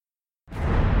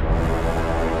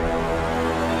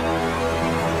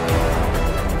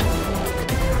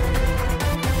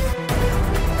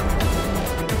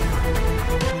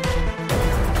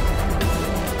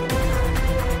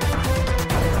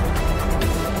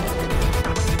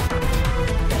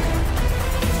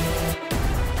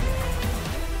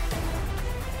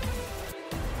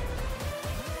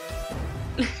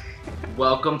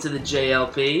Welcome to the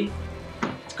JLP.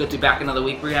 It's good to be back another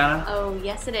week, Brianna. Oh,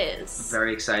 yes it is.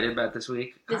 Very excited about this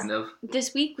week, kind of.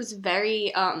 This week was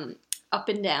very up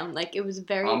and down. Like, it was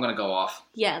very... I'm going to go off.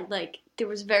 Yeah, like, there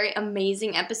was very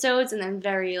amazing episodes and then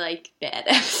very, like, bad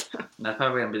episodes. That's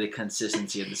probably going to be the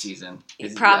consistency of the season.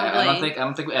 Probably. I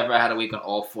don't think we ever had a week when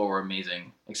all four were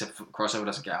amazing, except for Crossover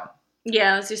doesn't count.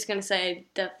 Yeah, I was just going to say,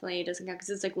 definitely doesn't count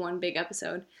because it's, like, one big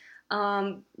episode.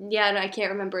 Yeah, I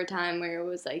can't remember a time where it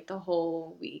was, like, the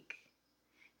whole week.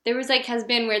 There was, like, has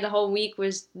been where the whole week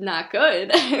was not good.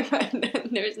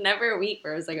 There was never a week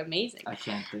where it was, like, amazing. I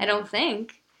can't think. I don't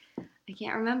think. I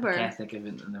can't remember. I can't think of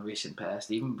it in the recent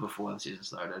past, even before the season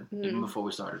started. Even before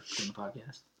we started doing the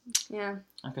podcast. Yeah.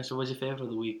 Okay, so what's your favorite of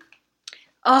the week?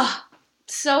 Oh,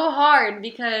 so hard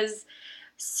because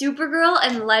Supergirl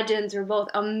and Legends were both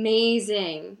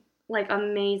amazing. Like,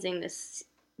 amazing this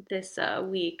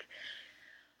week.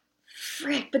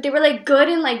 Frick, but they were, like, good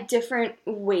in, like, different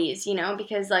ways, you know,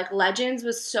 because, like, Legends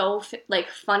was so, like,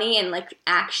 funny and, like,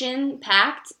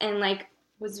 action-packed and, like,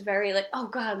 was very, like, oh,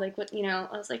 God, like, what, you know,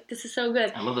 I was like, this is so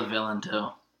good. I love the villain, too.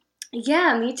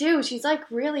 Yeah, me too. She's,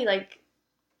 like, really,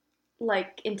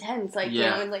 like, intense, like, yeah. You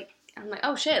know, and, like, I'm like,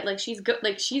 oh, shit, like, she's good,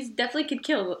 like, she's definitely could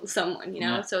kill someone, you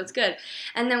know, yeah. So it's good.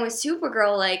 And then with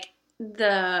Supergirl, like,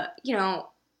 you know,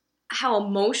 how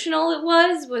emotional it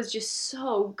was just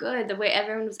so good. The way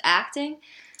everyone was acting.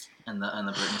 And the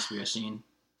Britney Spears scene.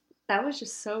 That was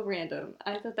just so random.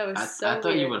 I thought that was so I thought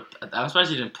weird. you would. I was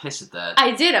surprised you didn't piss at that.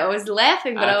 I did. I was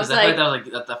laughing, but I was like... I felt like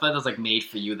that was like made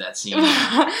for you, that scene.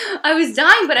 I was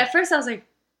dying, but at first I was like,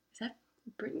 is that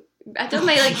Britney? I thought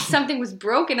like something was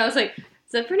broken. I was like,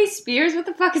 is that Britney Spears? What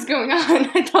the fuck is going on?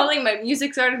 I thought like my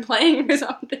music started playing or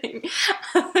something.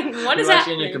 Like, what is happening? You were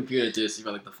actually on your computer too, so you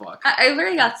felt like the fuck. I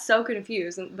literally got so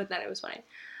confused, but then it was funny.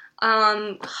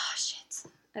 Oh, shit.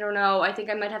 I don't know. I think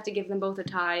I might have to give them both a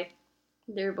tie.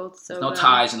 They're both so There's no good.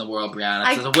 ties in the world,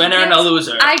 Brianna. There's a winner and a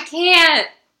loser. I can't.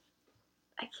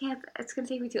 It's going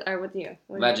to take me too... All right, what do you?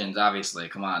 Legends, obviously.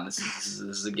 Come on. This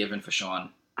is a given for Sean.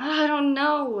 I don't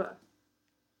know.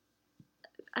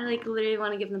 I like literally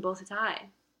want to give them both a tie.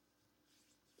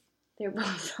 They're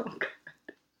both so good.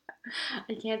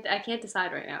 I can't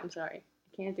decide right now. I'm sorry.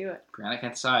 I can't do it. Brianna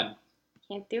can't decide.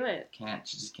 Can't do it. Can't.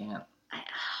 She just can't.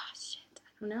 Shit.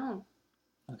 I don't know.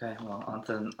 Okay, well,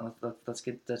 let's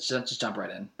just jump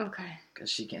right in. Okay. Because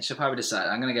she can't. She'll probably decide.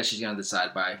 I'm gonna guess she's gonna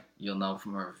decide by. You'll know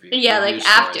from her review. Yeah, like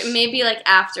after, scores. Maybe like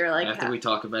after, like after we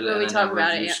talk about it. When we talk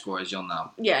about it, yeah. Scores, you'll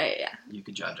know. Yeah. You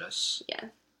can judge us. Yeah.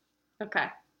 Okay.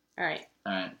 All right.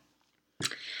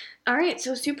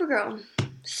 So Supergirl,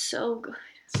 so good.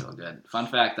 So good. Fun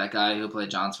fact: that guy who played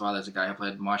John's father is the guy who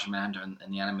played Martian Manhunter in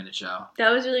the animated show. That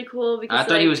was really cool because I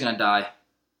thought he was gonna die.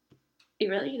 You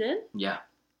really did? Yeah.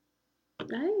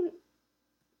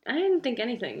 I didn't think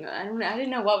anything. I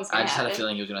didn't know what was going to happen. I just had a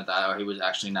feeling he was going to die, or he was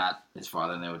actually not his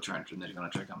father, and they're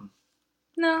going to trick him.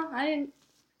 No, I didn't.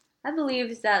 I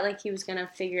believed that like he was going to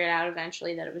figure it out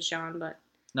eventually that it was John, but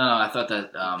no, I thought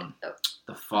that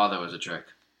the father was a trick.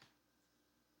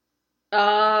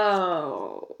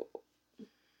 Oh,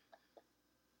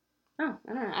 I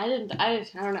don't know. I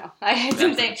don't know. I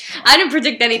didn't think. I didn't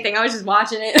predict anything. I was just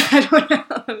watching it. I don't know.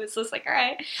 It was just like, all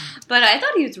right. But I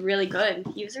thought he was really good.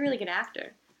 He was a really good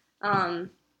actor. I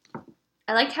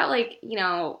liked how, like, you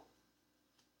know,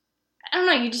 I don't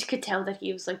know. You just could tell that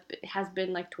he was like has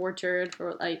been like tortured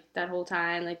for like that whole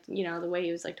time. Like, you know, the way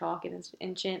he was like talking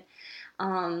and shit.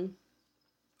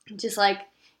 Just like,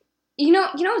 you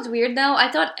know what's weird though? I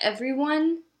thought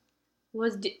everyone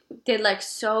did like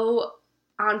so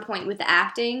on point with the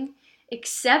acting,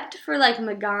 except for like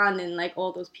Megan and like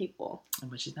all those people.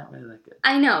 But she's not really that good.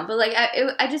 I know, but like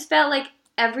I just felt like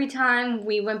every time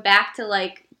we went back to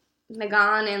like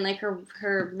Megan and like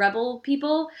her rebel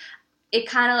people, it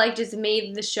kind of like just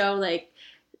made the show like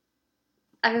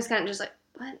I was kind of just like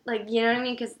what, like, you know what I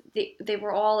mean? Because they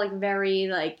were all like very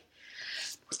like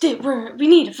we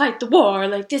need to fight the war,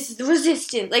 like this is the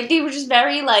resistance, like they were just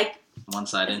very like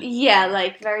one-sided. Yeah,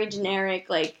 like very generic,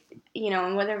 like, you know,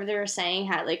 and whatever they were saying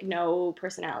had like no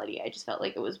personality. I just felt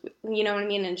like it was, you know what I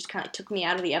mean, and it just kind of took me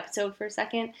out of the episode for a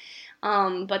second.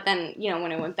 But then, you know,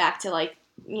 when it went back to like,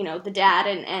 you know, the dad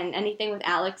and anything with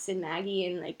Alex and Maggie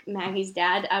and like Maggie's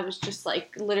dad, I was just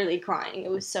like literally crying.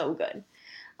 It was so good.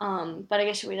 But I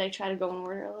guess should we like try to go in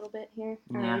order a little bit here?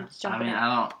 Or yeah, jumping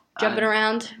around.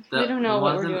 We don't know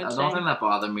what we're doing today. The only thing that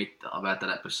bothered me about that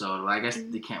episode, I guess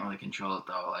they can't really control it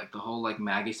though. Like the whole like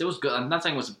Maggie, it was good. I'm not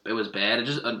saying it was bad. It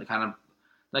just kind of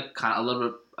a little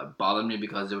bit bothered me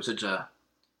because it was such a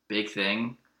big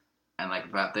thing, and like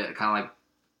about the kind of like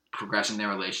progressing their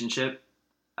relationship.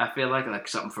 I feel like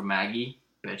something for Maggie,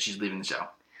 but she's leaving the show.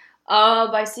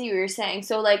 Oh, I see what you're saying.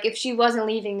 So, like, if she wasn't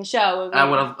leaving the show, I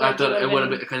would have. I thought it would have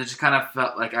been because it just kind of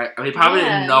felt like I mean, probably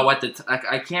didn't know at the.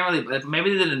 I can't really.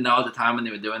 Maybe they didn't know at the time when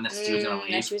they were doing this. She was gonna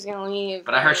leave. That she was gonna leave.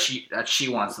 But I heard she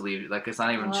wants to leave. Like, it's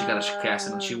not even she got a cast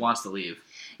and she wants to leave.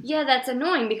 Yeah, that's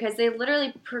annoying because they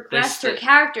literally progressed her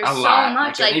character so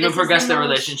much. Like even progressed their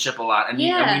relationship a lot, and we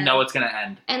know it's gonna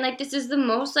end. And like this is the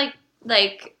most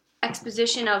like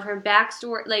exposition of her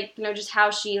backstory, like, you know, just how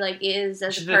she like is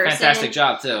as a person. She did a fantastic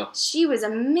job too. She was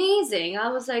amazing. I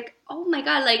was like, oh my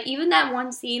god, like even that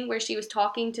one scene where she was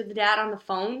talking to the dad on the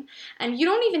phone, and you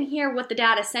don't even hear what the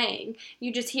dad is saying.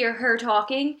 You just hear her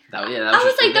talking. That was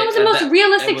that was the most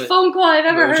realistic phone call I've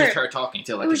ever heard. It was just her talking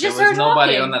too. Like, it was just there was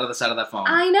nobody talking on that other side of that phone.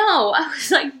 I know. I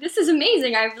was like, this is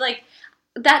amazing. I've like.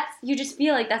 That's, you just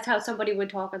feel like that's how somebody would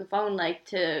talk on the phone, like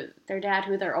to their dad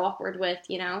who they're awkward with,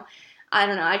 you know? I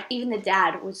don't know. Even the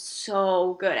dad was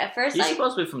so good. At first, he's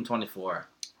supposed to be from 24.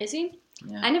 Is he?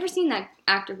 Yeah. I never seen that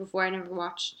actor before. I never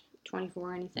watched 24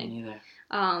 or anything. Me neither.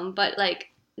 But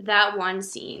like that one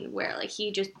scene where like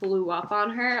he just blew up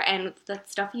on her and the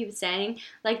stuff he was saying,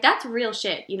 like that's real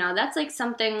shit. You know, that's like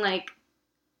something like,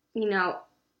 you know,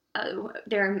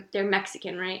 they're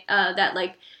Mexican, right? That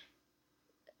like.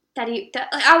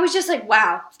 I was just like,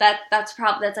 wow, that's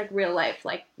like real life,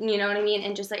 like, you know what I mean?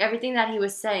 And just like everything that he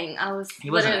was saying, he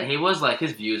was like,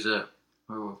 his views were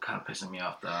kind of pissing me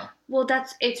off though. Well,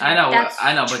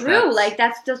 I know, true. But like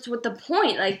that's what the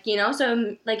point, like, you know,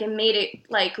 so like it made it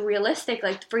like realistic,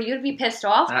 like for you to be pissed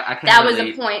off, that was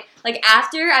the point. Like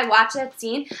after I watched that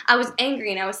scene, I was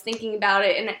angry and I was thinking about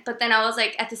it, but then I was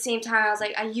like, at the same time, I was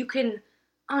like, you can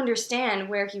understand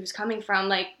where he was coming from,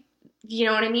 like, you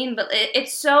know what I mean? But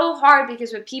it's so hard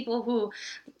because with people who,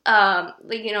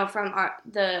 like, you know, from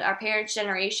our parents'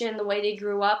 generation, the way they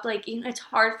grew up, like, you know, it's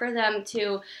hard for them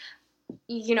to,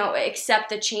 you know, accept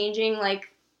the changing,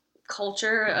 like,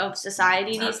 culture of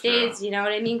society these days. True. You know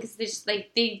what I mean? Because they just,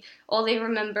 like, all they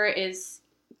remember is,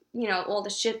 you know, all the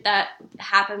shit that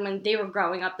happened when they were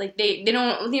growing up. Like, they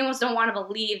almost don't want to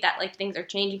believe that, like, things are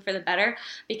changing for the better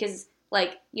because,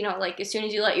 like, you know, like, as soon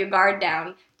as you let your guard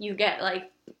down, you get, like,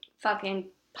 fucking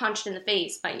punched in the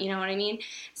face, but you know what I mean?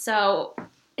 So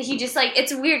he just like,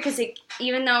 it's weird because like,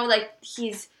 even though like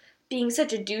he's being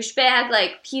such a douchebag,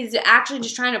 like he's actually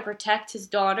just trying to protect his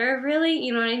daughter, really,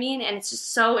 you know what I mean? And it's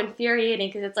just so infuriating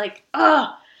because it's like,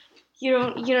 you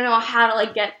don't know how to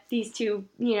like get these two,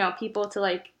 you know, people to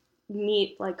like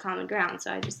meet like common ground.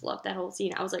 So I just loved that whole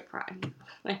scene. I was like crying.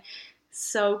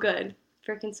 So good,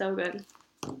 freaking so good.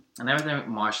 And everything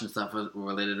Martian stuff was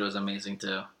related to was amazing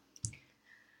too.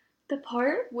 The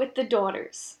part with the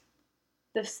daughters.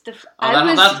 Tears.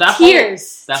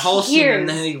 That whole scene, and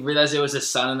then he realized it was his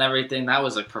son and everything. That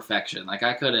was like perfection. Like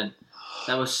I couldn't.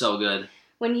 That was so good.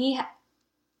 When he had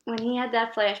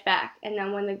that flashback, and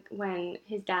then when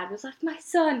his dad was like, "My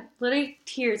son," literally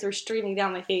tears were streaming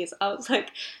down my face. I was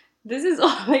like, "This is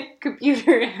all like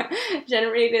computer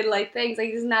generated like things.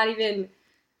 Like this is not even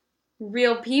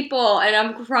real people," and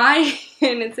I'm crying,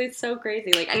 and it's so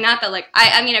crazy. Like, not that like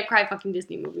I mean I cry fucking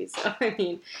Disney movies, so I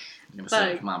mean,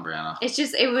 but come on, Brianna. It's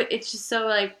just so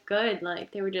like good.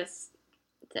 Like they were just,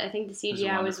 I think the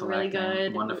CGI was really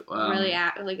good, wonderful, really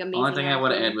like amazing. The only thing I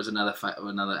would have added was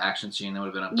another action scene that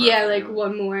would have been yeah, like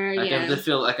one more. Like, yeah, I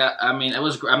feel like I mean it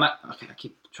was. I'm not okay. I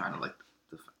keep trying to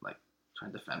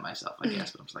trying to defend myself, I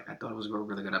guess, but I'm just like, I thought it was a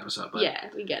really good episode, but yeah,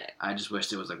 we get it. I just wish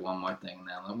there was like one more thing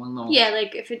now, like one little. Yeah,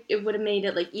 like if it would have made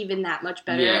it like even that much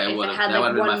better. Yeah, if it had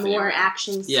like one more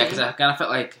action scene. Yeah, because I kind of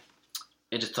felt like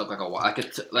it just took like a while. Like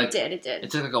it did. It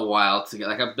took like a while to get.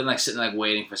 Like I've been like sitting like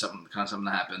waiting for something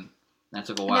to happen. And it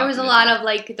took a while. There was a lot of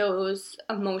like those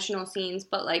emotional scenes,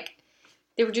 but like.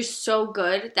 They were just so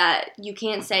good that you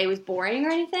can't say it was boring or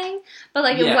anything. But,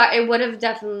 like, it would have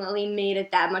definitely made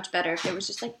it that much better if there was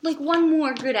just, like one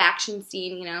more good action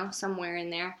scene, you know, somewhere in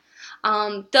there.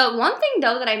 The one thing,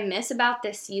 though, that I miss about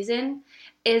this season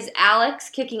is Alex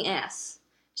kicking ass.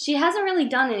 She hasn't really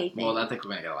done anything. Well, I think we're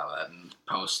going to get a lot of that in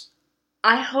post.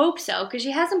 I hope so, because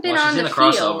she hasn't been on the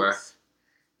crossover.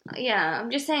 Yeah,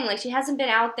 I'm just saying, like, she hasn't been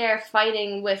out there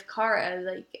fighting with Kara,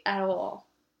 like, at all.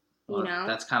 Well, you know,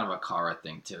 that's kind of a Kara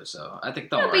thing too. So I think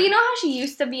don't worry. But you know how she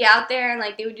used to be out there and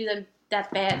like they would do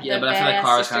that bad. Yeah, but I feel like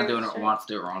Kara's kind of wants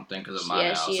to do her own thing because of my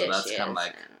house. So that's kind of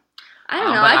like. I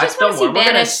don't know. I just want to see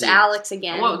badass Alex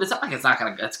again. Well, it's not like it's not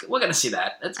gonna. We're gonna see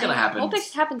that. It's gonna happen. I hope it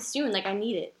happens soon. Like I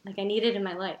need it. Like I need it in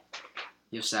my life.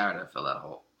 You have Sarah to fill that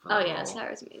hole. Oh yeah,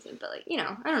 Sarah's amazing. But like, you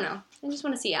know, I don't know. I just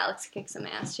want to see Alex kick some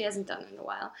ass. She hasn't done it in a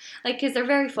while. Like, because they're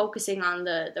very focusing on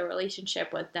the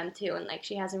relationship with them too, and like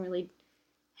she hasn't really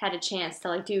had a chance to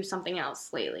like do something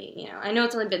else lately, you know. I know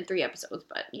it's only been 3 episodes,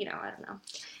 but you know, I don't know.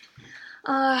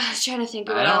 I was trying to think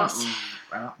of what else.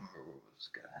 I don't remember what was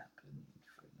gonna happen.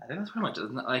 I think that's pretty much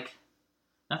it. Like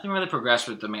nothing really progressed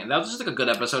with the main. That was just like a good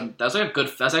episode. That was like a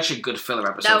good. That's actually a good filler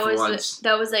episode for once.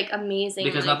 That was like amazing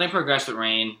because like, nothing progressed with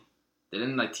Rain. They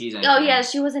didn't like tease anything. Oh yeah,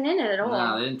 she wasn't in it at all.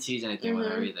 No, they didn't tease anything with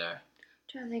her either. I'm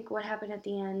trying to think what happened at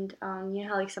the end. You know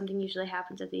how like something usually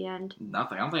happens at the end.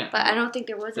 Nothing. I don't think. But I don't think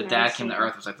there was. The dad came to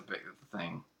Earth was like the big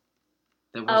thing.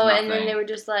 There was nothing. And then they were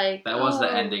just like. That was the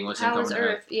ending. Was him coming to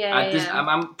Earth? Yeah,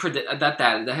 I'm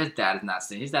that his dad is not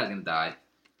staying. His dad's gonna die.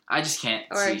 I just can't.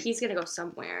 Or he's gonna go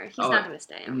somewhere. He's not gonna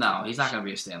stay. No, he's not gonna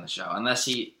be a stay on the show unless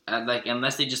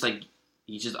unless they just like.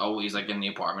 He's just always like in the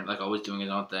apartment, like always doing his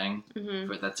own thing.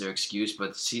 But that's their excuse.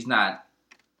 But he's not.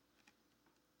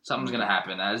 Something's gonna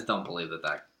happen. I just don't believe that's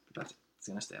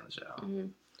gonna stay on the show.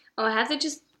 Oh, I have to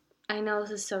just. I know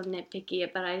this is so nitpicky,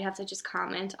 but I have to just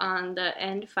comment on the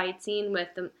end fight scene with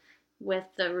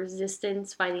the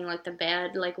Resistance fighting like the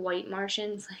bad like white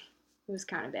Martians. Like it was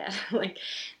kind of bad. Like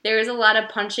there was a lot of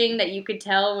punching that you could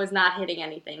tell was not hitting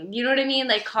anything. You know what I mean?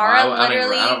 Like Kara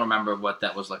literally. I don't remember what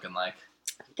that was looking like.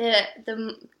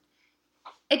 It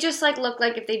just like looked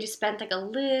like if they just spent like a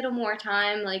little more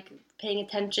time like paying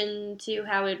attention to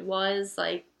how it was,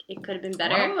 like it could have been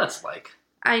better. I don't know what that's like.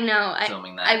 I know.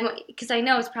 Filming that. Because I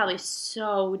know it's probably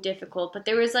so difficult, but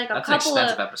there was like that's an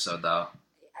expensive episode though.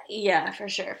 Yeah, for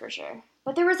sure.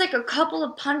 But there was like a couple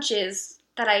of punches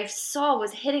that I saw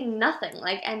was hitting nothing,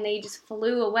 like, and they just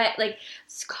flew away. Like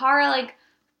Kara, like.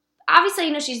 Obviously,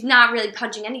 you know, she's not really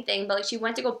punching anything, but like she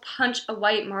went to go punch a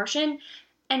white Martian,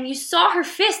 and you saw her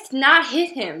fist not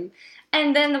hit him,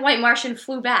 and then the white Martian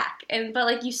flew back, but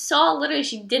like you saw literally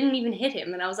she didn't even hit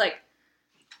him, and I was like,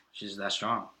 she's that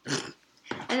strong.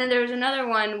 And then there was another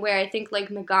one where I think like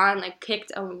M'gann like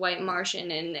kicked a white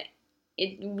Martian, and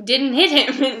it didn't hit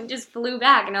him, and just flew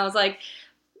back, and I was like,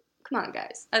 come on,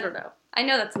 guys, I don't know. I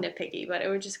know that's nitpicky, but it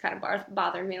would just kind of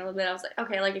bother me a little bit. I was like,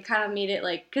 okay, like it kind of made it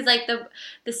like, because like the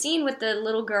scene with the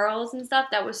little girls and stuff,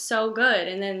 that was so good,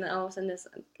 and then all of a sudden this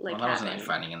like well, wasn't any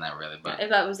fighting in that really, but it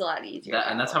was a lot easier.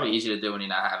 And that's probably easy to do when you're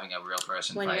not having a real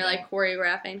person when fighting. You're like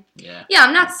choreographing. Yeah. Yeah,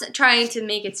 I'm not trying to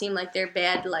make it seem like they're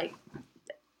bad, like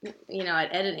you know,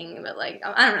 at editing, but like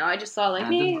I don't know. I just saw like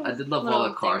I did love all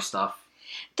the car stuff.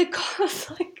 The car was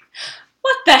like.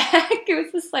 What the heck? It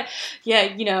was just like, yeah,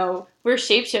 you know, we're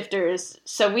shapeshifters,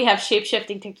 so we have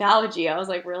shapeshifting technology. I was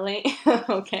like, really?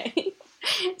 Okay.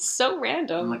 So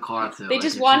random. In the car, too. They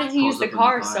just wanted to use the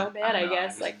car so bad, I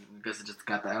guess. I guess it just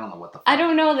got that. I don't know what the fuck. I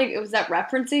don't know. Like, was that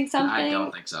referencing something? I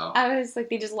don't think so. I was like,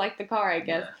 they just liked the car, I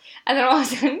guess. Yeah. And then all of a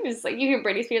sudden, it's like, you hear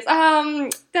Britney Spears, did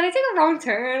I take a wrong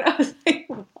turn? I was like,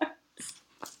 what?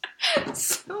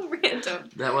 So random.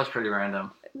 That was pretty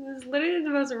random. It was literally the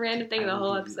most random thing in the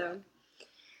whole episode.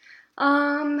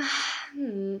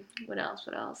 What else?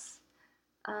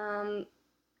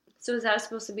 So is that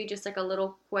supposed to be just like a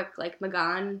little quick, like,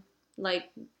 M'gann,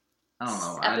 like, I don't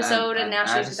know. episode, and now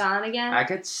she's gone again? I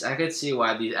could see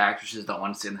why these actresses don't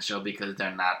want to stay in the show, because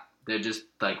they're just,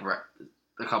 like,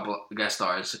 a couple guest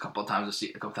stars a couple times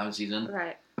a season.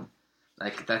 Right.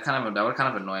 Like, that would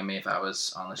kind of annoy me if I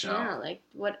was on the show. Yeah, like,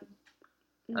 what?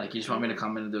 Like, you just want me to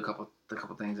come in and do a couple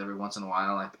things every once in a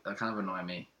while, like, that kind of annoy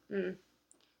me.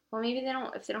 Well, maybe if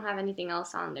they don't have anything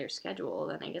else on their schedule,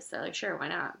 then I guess they're like, sure, why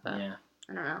not? But yeah.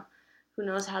 I don't know. Who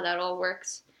knows how that all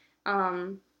works.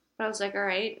 But I was like, all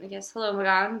right, I guess, hello,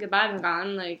 M'gann, goodbye,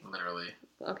 M'gann. Like, literally.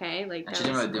 Okay, like. And she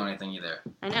didn't really do anything either.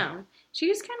 I know. She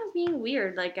was kind of being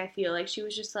weird, like, I feel like she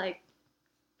was just like,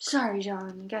 sorry,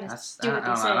 John, you gotta do what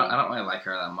they say. I don't really like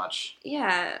her that much.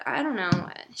 Yeah, I don't know.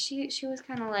 She was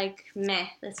kind of like meh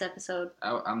this episode.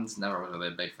 I'm just never really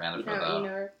a big fan of her though. You know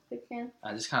her, big fan.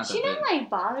 I just kind of. She didn't like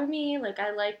bother me. Like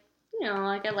I like, you know,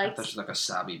 like I like. I thought she's like a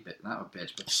sobby bitch, not a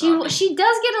bitch, but she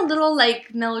does get a little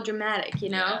like melodramatic, you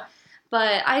know. Yeah.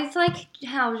 But I like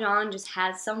how John just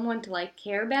has someone to like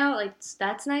care about. Like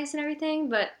that's nice and everything,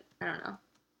 but I don't know.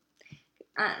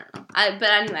 But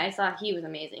anyway, I thought he was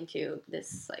amazing too.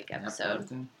 This like episode,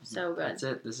 so good. That's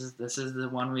it. This is the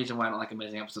one reason why I don't like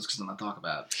amazing episodes, because I'm not talk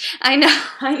about. I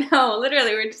know.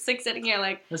 Literally, we're just like sitting here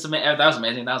like. That was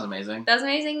amazing. That was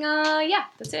amazing. Yeah,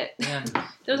 that's it. Yeah.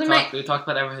 We talked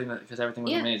about everything because everything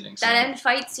was amazing. So. That end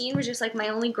fight scene was just like my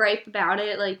only gripe about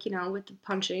it, like you know, with the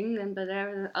punching, but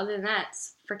other than that,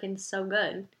 it's freaking so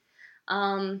good.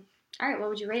 All right, what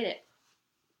would you rate it?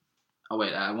 Oh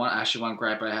wait, one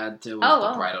gripe I had too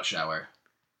was the bridal shower.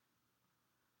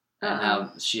 And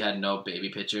how she had no baby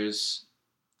pictures.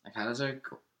 Like, how does her...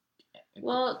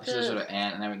 Well, she's sort of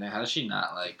aunt and everything. How does she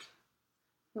not, like...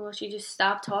 Well, she just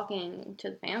stopped talking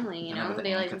to the family, you know? But the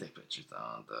They aunt like, could take pictures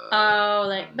though.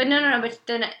 but no, but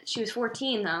then she was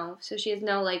 14 though, so she has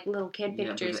no like little kid Yeah,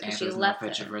 but pictures the because aunt she has no left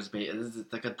picture it. for his baby. This is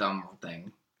like a dumb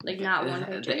thing. Like not one The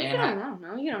picture. aunt I don't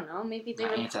know. You don't know. Maybe they my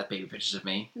were. aunt's had baby pictures of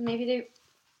me. Maybe they.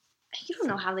 You don't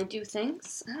know how they do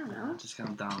things. I don't know. Just kind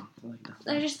of dumb. Like,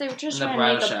 They were just and trying the to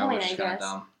bridal make a shower point, was I just kind of guess.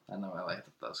 dumb. I know I liked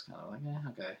it. That was kind of like,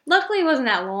 okay. Luckily, it wasn't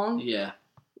that long. Yeah.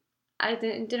 It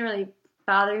didn't really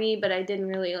bother me, but I didn't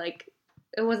really like.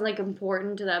 It wasn't like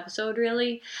important to the episode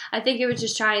really. I think it was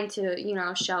just trying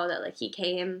to show that like he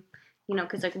came,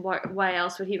 because like why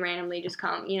else would he randomly just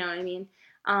come? You know what I mean?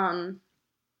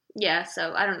 Yeah.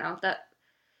 So I don't know if that.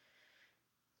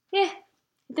 Yeah,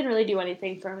 it didn't really do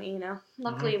anything for me,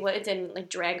 Luckily, it didn't like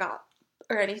drag up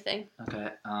or anything. Okay.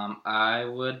 I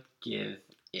would give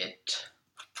it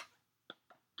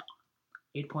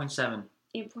 8.7.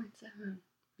 8.7.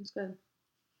 That's good.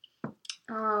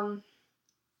 I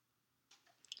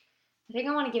think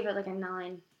I want to give it like a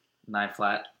 9. 9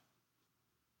 flat.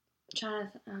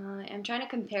 I'm trying to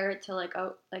compare it to like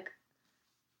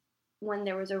when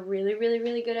there was a really, really,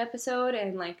 really good episode,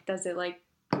 and like does it like.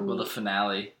 Well, the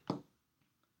finale.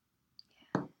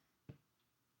 Yeah.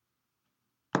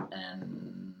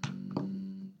 And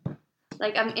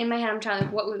like I'm in my head, I'm trying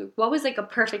like what was like a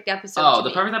perfect episode. Oh,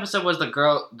 the perfect episode was the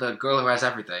girl who has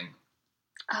everything.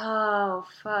 Oh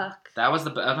fuck! That was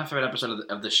my favorite episode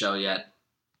of the show yet.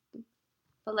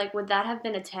 But like, would that have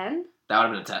been a 10? That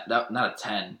would have been a 10. Not a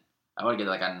 10. I would give it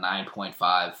like a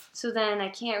 9.5. So then I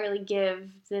can't really give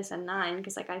this a 9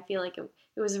 because like I feel like it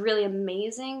was really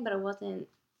amazing, but it wasn't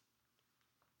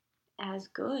as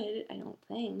good, I don't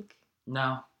think.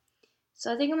 No.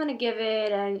 So I think I'm going to give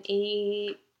it an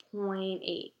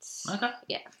 8.8. Okay.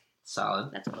 Yeah.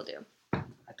 Solid. That's what we'll do.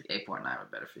 I think 8.9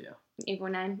 would be better for you.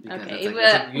 8.9? Because Okay.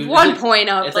 it's 1 point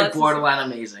up. It's like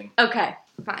borderline amazing. Okay.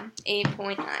 Fine.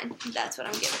 8.9. That's what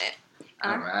I'm giving it.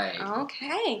 All right.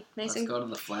 Okay. Let's go to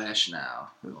the Flash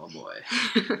now. Oh boy.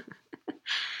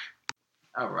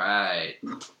 All right.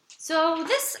 So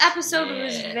this episode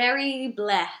was very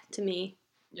bleh to me.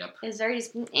 Yep. It was very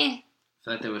just eh. I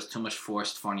feel like there was too much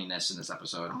forced funniness in this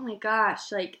episode. Oh my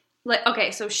gosh. Like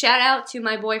okay, so shout out to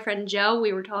my boyfriend Joe.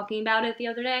 We were talking about it the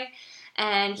other day.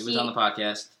 And he was on the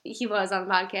podcast. He was on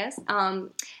the podcast.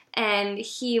 And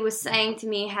he was saying to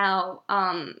me how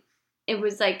it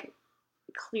was like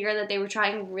clear that they were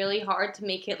trying really hard to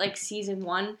make it like season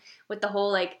 1 with the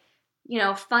whole like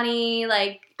funny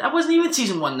like. That wasn't even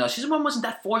season 1 though. Season 1 wasn't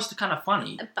that forced to kind of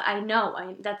funny. But I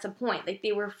know, that's the point. Like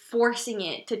they were forcing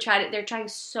it to they're trying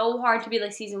so hard to be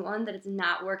like season 1 that it's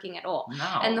not working at all.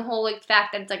 No. And the whole like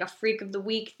fact that it's like a freak of the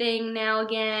week thing now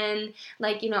again,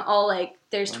 like all like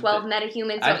there's 12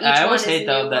 metahumans. So I always hate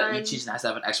though that each season has to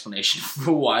have an explanation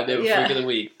for why they were freak of the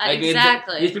week. Like,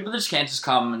 exactly. These people just can't just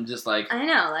come and just like. I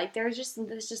know, like that's just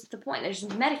the point. There's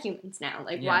just metahumans now.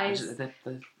 Like why is.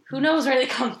 Who Mm-hmm. knows where they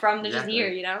come from? They're just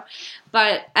here,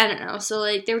 But I don't know. So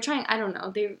like they were trying. I don't know.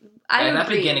 That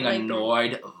beginning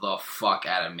annoyed the fuck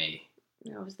out of me.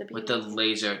 No, it was the with the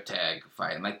laser tag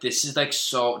fight. Like this is like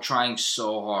trying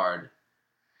so hard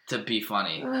to be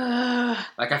funny.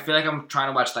 Like I feel like I'm trying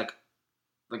to watch like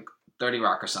 30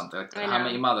 Rock or something. Like How I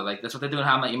Met Your Mother. Like that's what they do in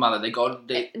How I Met Your Mother.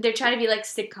 They're trying to be like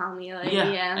sitcom-y. Like,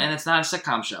 yeah. And it's not a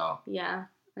sitcom show. Yeah,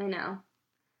 I know.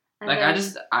 And like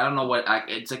I don't know what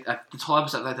it's like. This whole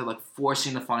episode like they're like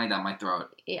forcing the funny down my throat.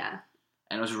 Yeah.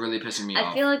 And it was really pissing me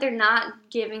off. I feel like they're not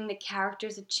giving the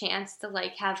characters a chance to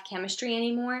like have chemistry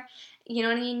anymore. You know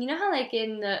what I mean? You know how like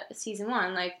in the season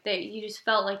 1, like you just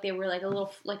felt like they were like a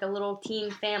little team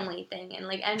family thing, and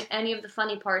like any of the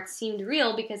funny parts seemed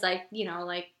real because like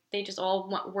like they just all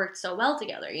worked so well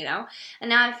together, And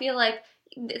now I feel like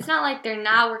it's not like they're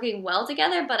not working well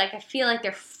together, but like I feel like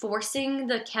they're forcing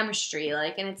the chemistry,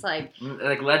 like, and it's like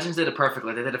Legends did it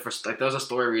perfectly. They did it for like there was a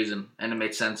story reason, and it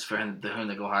made sense for him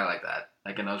to go high like that.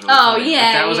 Like, and that was really funny. Yeah,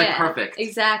 like, that was like perfect.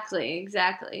 Exactly.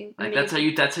 Like that's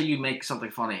how you make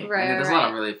something funny. Right. There's a lot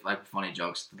of really like funny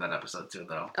jokes to that episode too,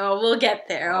 though. Oh, we'll get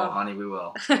there. Oh, honey, we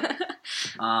will.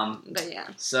 But yeah.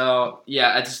 So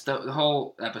yeah, I just the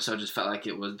whole episode just felt like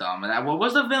it was dumb. And what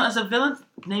was the villain? Is a villain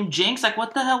named Jinx? Like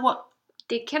what the hell? What?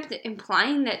 They kept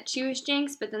implying that she was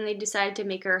Jinx, but then they decided to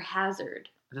make her Hazard.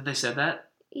 Did they say that?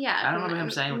 Yeah. I don't remember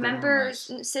him saying. Remember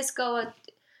Cisco?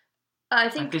 I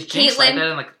think because Jinx like that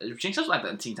in like Jinx was like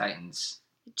that in Teen Titans.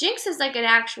 Jinx is like an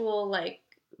actual like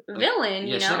villain.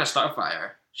 Yeah, she's like a Starfire.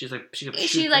 She's like she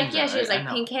was like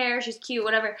pink hair. She's cute,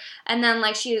 whatever. And then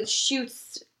like she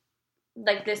shoots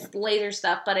like this laser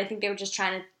stuff, but I think they were just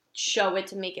trying to show it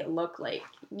to make it look like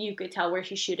you could tell where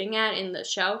she's shooting at in the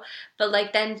show, but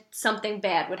like then something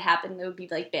bad would happen. It would be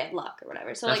like bad luck or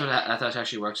whatever. So that's like what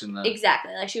actually works in the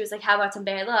exactly. Like she was like, "How about some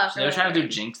bad luck?" So they were trying to do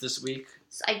Jinx this week.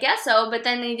 So I guess so, but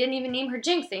then they didn't even name her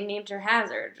Jinx. They named her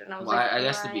Hazard, and I was like, I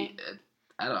guess to be.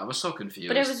 I don't know. I was so confused.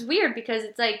 But it was weird because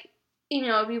it's like, you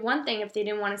know, it'd be one thing if they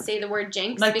didn't want to say the word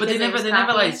Jinx. Like, but they never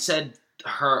like said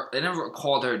her. They never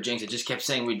called her Jinx. It just kept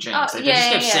saying we Jinx. Oh, like, they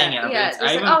just kept saying it. Yeah,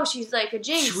 I like, oh, she's like a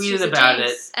Jinx. Tweeted she's about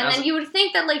Jinx. it, and then like, you would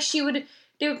think that like they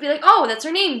would be like, oh, that's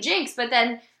her name, Jinx. But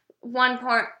then at one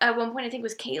point, I think it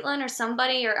was Caitlyn or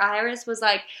somebody or Iris was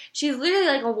like, she's literally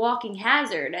like a walking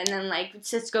hazard. And then like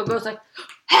Cisco goes like,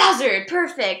 Hazard,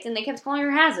 perfect, and they kept calling her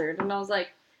Hazard, and I was like,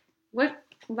 what?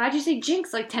 Why'd you say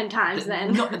Jinx like 10 times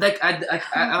then? No, like I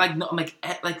like no, I'm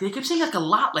like they kept saying like a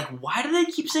lot. Like, why do they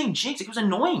keep saying Jinx? It was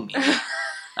annoying me.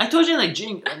 I told you like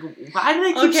Jinx. Like, why do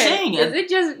they keep saying it? Is it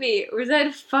just me? Or was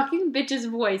that fucking bitch's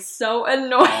voice so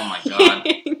annoying? Oh my god!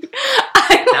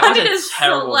 I wanted to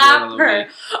slap her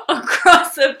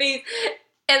across the face.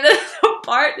 And then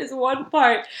this one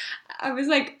part, I was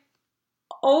like,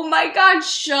 oh my god,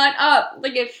 shut up.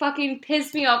 Like, it fucking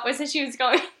pissed me off. I said she was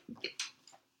going,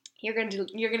 you're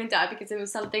gonna die, because it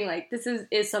was something like, this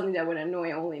is something that would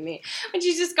annoy only me. And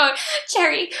she's just going,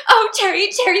 cherry pop, cherry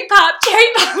pop, cherry.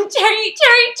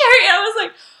 And I was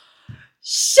like,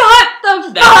 shut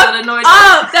the fuck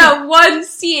up. That one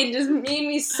scene just made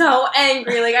me so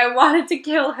angry. Like, I wanted to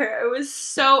kill her. It was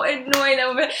so annoying. That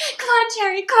woman, come on,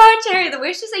 cherry. The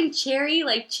way she's saying cherry,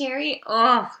 like cherry.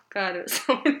 Oh, God, it was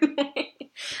so annoying.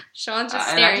 Sean's just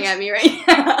staring at me right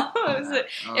now.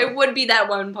 It would be that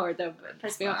one part that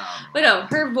pissed me off. But no,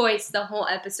 her voice the whole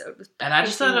episode was. And I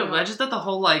just thought the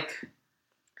whole like.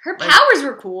 Her powers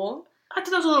were cool. I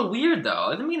thought that was a little weird though.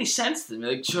 It didn't make any sense to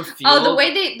me. Like, to feel. Oh,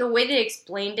 the way they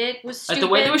explained it was stupid. Like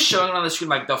the way they were showing it on the screen,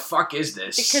 like the fuck is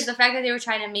this? Because the fact that they were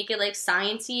trying to make it like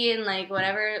sciencey and like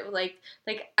whatever, like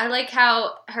I like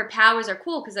how her powers are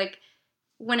cool because like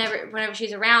whenever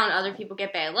she's around, other people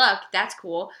get bad luck. That's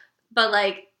cool. But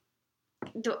like,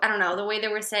 I don't know, the way they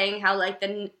were saying how like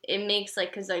it makes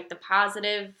like, because like the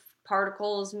positive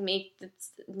particles make the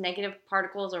negative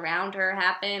particles around her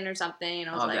happen or something. And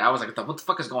I was like, what the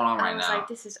fuck is going on right now? I was like,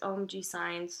 this is OMG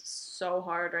science so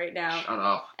hard right now. Shut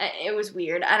up. It was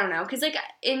weird. I don't know. Because like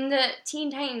in the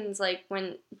Teen Titans, like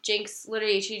when Jinx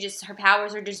literally, her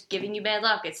powers are just giving you bad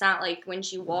luck. It's not like when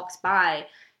she walks by,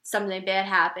 something bad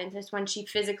happens. It's when she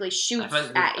physically shoots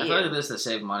at you. I feel like this to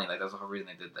save money. Like, that's the whole reason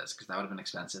they did this, because that would have been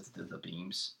expensive to do the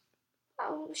beams.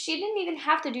 Oh, she didn't even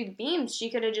have to do the beams. She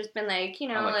could have just been like, you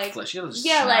know, like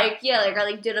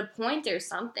did a point or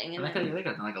something. And they could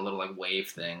have done like a little like wave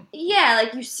thing. Yeah,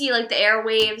 like you see like the air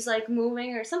waves like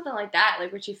moving or something like that,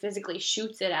 like where she physically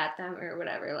shoots it at them or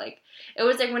whatever. Like, it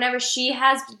was like whenever she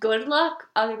has good luck,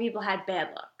 other people had bad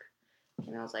luck.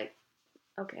 And I was like,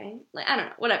 okay, like, I don't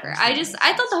know, whatever. I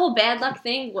thought the whole bad luck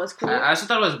thing was cool. I also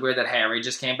thought it was weird that Harry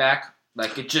just came back.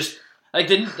 Like, it just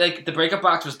didn't, like, the breakup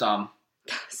box was dumb.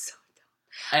 That was so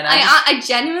dumb. And I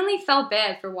genuinely felt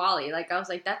bad for Wally. Like, I was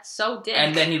like, that's so dick.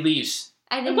 And then he leaves.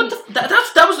 And then that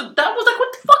was like, what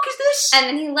the fuck is this? And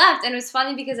then he left, and it was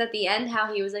funny because at the end,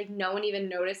 how he was like, no one even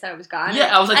noticed that I was gone.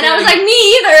 Yeah, I was like, me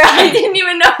either. I didn't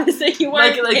even notice that you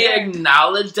weren't like there. They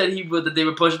acknowledged that they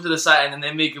were pushing to the side, and then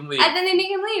they make him leave. And then they make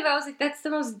him leave. I was like, that's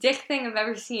the most dick thing I've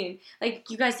ever seen. Like,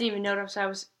 you guys didn't even notice I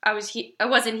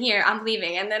wasn't here. I'm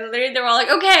leaving. And then they were all like,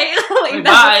 okay, like,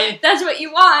 bye. That's what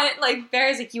you want. Like,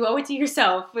 Barry's like, you owe it to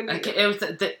yourself.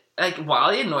 Like,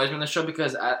 Wally annoys me in the show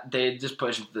because they just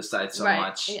push him to the side so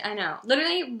much. I know.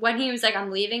 Literally, when he was like,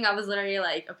 I'm leaving, I was literally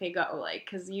like, okay, go, like,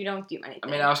 because you don't do anything. I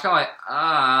mean, I was kind of like,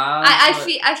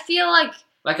 I feel like...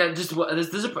 Like, this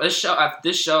show, I was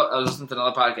listening to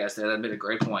another podcast there that made a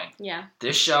great point. Yeah.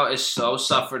 This show is so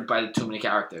suffered by too many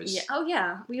characters. Yeah. Oh,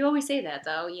 yeah. We always say that,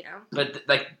 though, you know. But,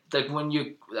 like when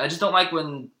I just don't like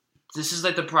when... This is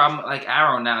like the problem, like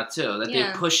Arrow now too. That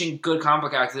they're pushing good comic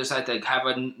book characters aside to have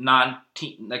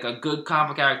a good comic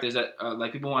book characters that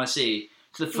like people want to see.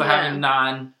 For having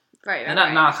they're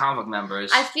not non-comic book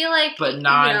members. I feel like, but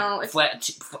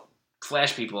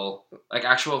Flash people, like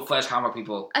actual Flash comic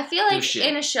people. I feel like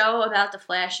in a show about the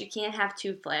Flash, you can't have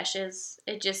two Flashes.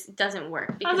 It just doesn't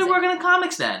work. How does it work in the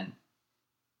comics then?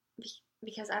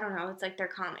 Because I don't know. It's like their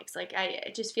comics. Like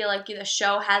I just feel like the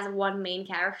show has one main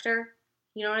character.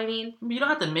 You know what I mean? You don't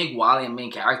have to make Wally a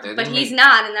main character. But he's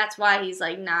not, and that's why he's,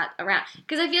 like, not around.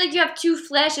 Because I feel like you have two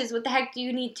Flashes. What the heck do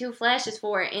you need two Flashes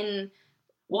for in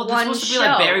Well, one it's supposed to be show.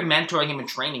 like Barry mentoring him and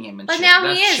training him and But shit. now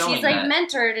That's he is. showing He's like that.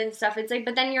 mentored and stuff. It's like,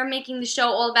 but then you're making the show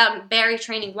all about Barry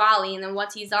training Wally, and then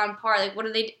once he's on par, like, what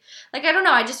do they do? Like, I don't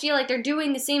know. I just feel like they're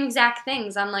doing the same exact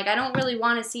things. I'm like, I don't really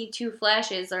want to see two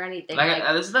Flashes or anything. Like,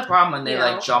 this is the problem when they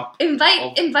like jump.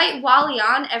 Invite Wally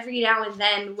on every now and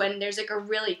then when there's like a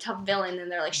really tough villain,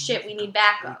 and they're like, shit, we need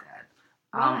backup.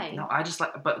 Why? No, I just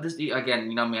like, but this again,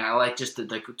 you know me. I like just the,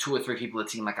 like 2 or 3 people a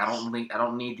team. Like I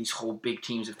don't need these whole big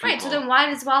teams of people. Right. So then, why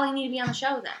does Wally need to be on the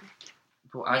show then?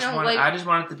 Well, I just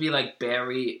want it to be like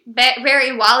Barry, Barry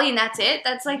and Wally, and that's it.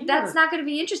 That's like that's not going to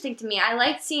be interesting to me. I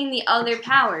like seeing the other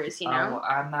powers. You know. Well,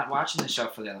 I'm not watching the show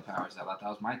for the other powers. I thought that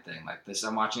was my thing. Like this,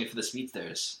 I'm watching it for the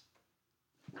speedsters.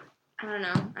 I don't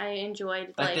know. I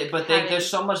enjoyed there's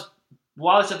so much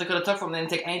Wally stuff they could have took from. They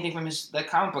didn't take anything from the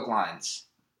comic book lines.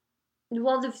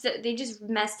 Well, they just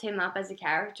messed him up as a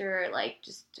character, like,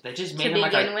 they just made him to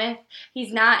begin with.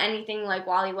 He's not anything like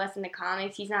Wally West in the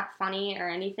comics. He's not funny or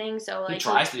anything, so, like... He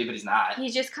tries to be, but he's not.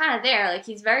 He's just kind of there. Like,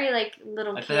 he's very, like,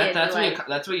 little kid.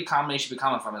 That's where your comedy should be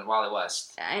coming from, is Wally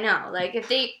West. I know. Like, if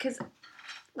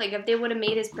they would have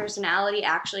made his personality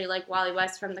actually like Wally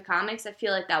West from the comics, I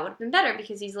feel like that would have been better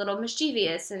because he's a little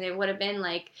mischievous, and it would have been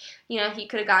like, you know, he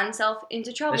could have gotten himself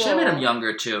into trouble. They should have made him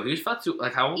younger too. He was about to,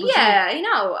 like, how old was he? Yeah, you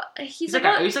know, he's like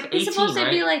 18, he's supposed to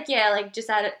right? be like, yeah, like just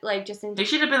in. He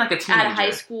should have been like a teenager out of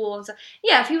high school and stuff.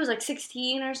 Yeah, if he was like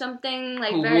 16 or something,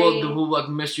 like who like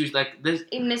misused like this.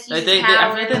 He misused like,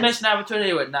 I think they missed an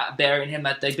opportunity with not burying him.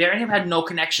 That Barry and him had no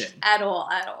connection at all.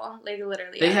 Like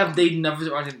literally,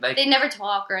 they never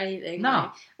talk or anything. No,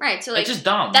 like, right? So like, it's just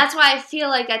dumb. That's why I feel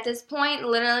like at this point,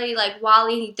 literally, like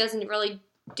Wally, he doesn't really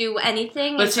do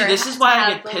anything. But see, this is why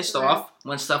I get pissed off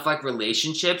when stuff like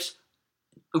relationships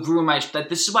ruin my. Like,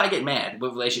 this is why I get mad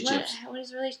with relationships. What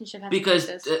does relationship have because to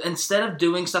do with this? Instead of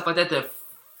doing stuff like that, they're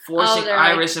forcing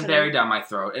Iris and Barry down my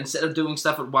throat. Instead of doing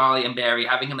stuff with Wally and Barry,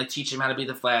 having him like teach him how to be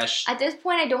the Flash. At this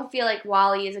point, I don't feel like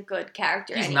Wally is a good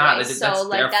character. He's anyway, not. That's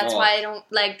that's why I don't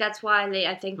like. That's why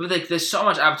I think. But like, there's so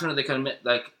much opportunity they could admit.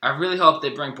 Like, I really hope they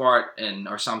bring Bart in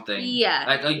or something.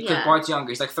 Yeah. Because Bart's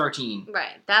younger. He's like 13. Right.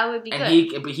 That would be good.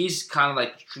 And he's kind of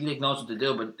like he knows what to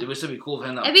do. But it would still be cool for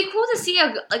him. It'd be cool to see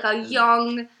a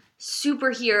young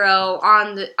superhero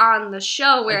on the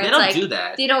show where they it's don't like do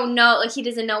that. They don't know, like, he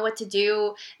doesn't know what to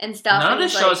do and stuff. None of the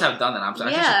shows have done that. I'm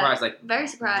actually surprised. Like, very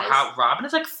surprised. How Robin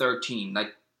is like 13.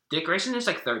 Like, Dick Grayson is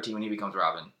like 13 when he becomes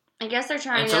Robin. I guess they're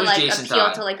trying to like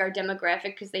appeal to like our demographic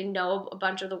because they know a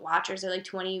bunch of the Watchers are like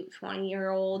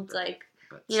 20-year-olds, like,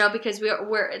 you know, because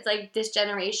we're it's like this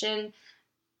generation.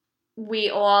 We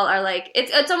all are like,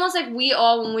 it's almost like we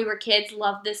all, when we were kids,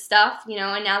 loved this stuff, you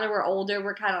know, and now that we're older,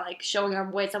 we're kind of like showing our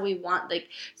boys that we want like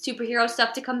superhero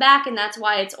stuff to come back, and that's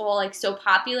why it's all like so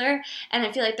popular. And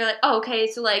I feel like they're like, oh, okay,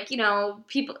 so like, you know,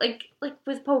 people like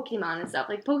with Pokemon and stuff,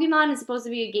 like Pokemon is supposed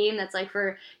to be a game that's like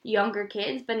for younger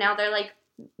kids, but now they're like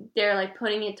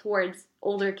putting it towards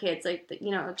older kids, like,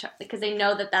 you know, because they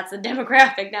know that that's the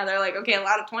demographic. Now they're like, okay, a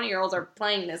lot of 20-year-olds are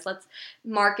playing this, let's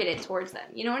market it towards them,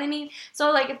 you know what I mean? So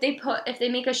like, if they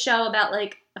make a show about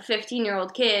like a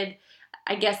 15-year-old kid,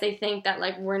 I guess they think that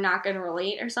like we're not going to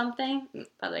relate or something,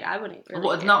 but like I wouldn't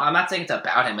really care. No, I'm not saying it's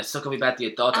about him, it's still going to be about the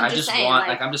adults. I'm just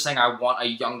saying I want a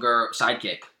younger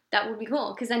sidekick. That would be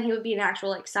cool, because then he would be an actual,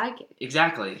 like, sidekick.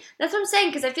 Exactly. That's what I'm saying,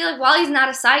 because I feel like Wally's not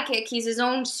a sidekick. He's his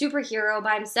own superhero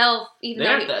by himself, even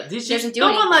though he doesn't do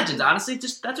anything. Legends, honestly.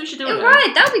 Just, that's what you should do with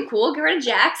right, that would be cool. Get rid of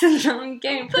Jax and put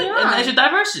him on. And there's your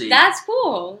diversity. That's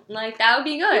cool. Like, that would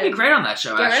be good. He'd be great on that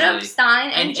show, actually. Get rid of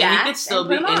Stein and Jax, and he could still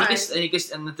be,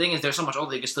 and the thing is, they're so much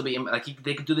older, he could still be, like,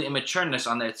 they could do the immatureness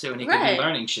on there, too, and he could be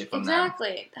learning shit from them.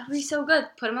 Exactly. That would be so good.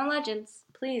 Put him on Legends,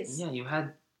 please. Yeah, you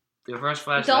had... The Reverse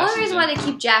Flash. The only reason why they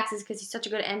keep Jax is because he's such a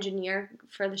good engineer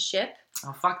for the ship.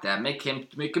 Oh, fuck that. Make him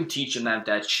teach him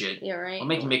that shit. Yeah, right. Or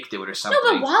make Mick do it or something.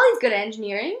 No, but Wally's good at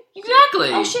engineering. Exactly.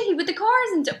 Oh shit, he with the cars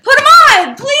and put him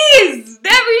on, please.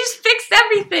 We just fixed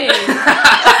everything.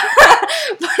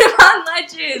 Put him on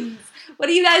Legends. What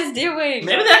are you guys doing?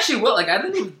 Maybe they actually will. Like, I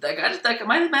didn't even. Like, I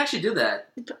might even actually do that.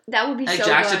 That would be so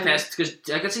Jackson good. passed, because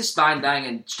I could see Stein dying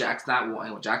and Jax not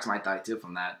wanting. Well, Jax might die too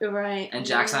from that. Right. And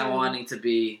Jax not wanting to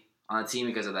be on a team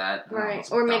because of that. Right.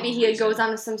 Or maybe he goes on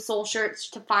to some soul shirts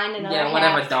to find another. Yeah,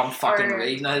 whatever dumb fucking.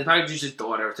 You know, he'd probably use his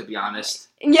daughter, to be honest.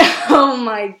 Yeah. Oh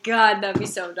my god, that'd be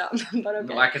so dumb. But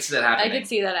okay. No, I could see that happening. I could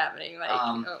see that happening. Like,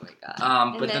 oh my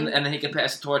god. But then he could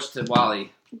pass the torch to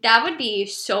Wally. That would be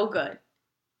so good.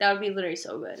 That would be literally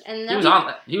so good. And he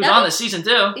was on this season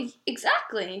too.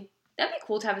 Exactly. That'd be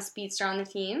cool to have a speedster on the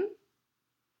team.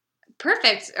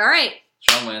 Perfect. All right.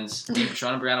 Sean wins.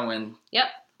 Sean and Brianna win. Yep.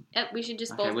 Yep, we should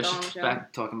just Okay, both we go on the should show.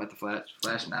 back talking about the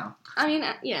Flash now. I mean,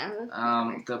 yeah.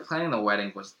 The planning the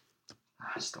wedding was.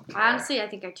 I just don't care. Honestly, I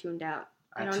think I tuned out.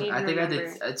 I don't even remember. I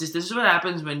did. It's just, this is what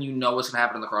happens when you know what's gonna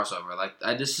happen in the crossover.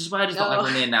 Like, this is why I just don't like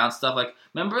when they announce stuff. Like,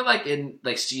 remember, like in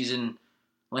like season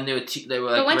when they were like.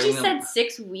 But when she said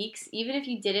 6 weeks, even if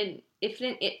you didn't,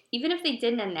 even if they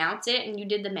didn't announce it and you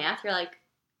did the math, you're like,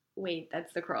 wait,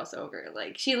 that's the crossover.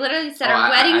 Like, she literally said our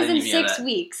wedding is in 6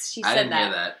 weeks. She said I didn't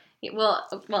hear that. Well,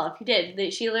 if you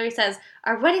did, she literally says,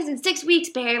 our wedding's in 6 weeks,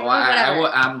 babe, or I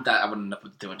whatever. I wouldn't have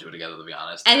put two and two together, to be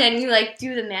honest. And then you, like,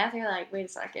 do the math, and you're like, wait a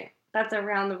second. That's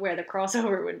around where the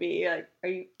crossover would be. Like, are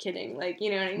you kidding? Like, you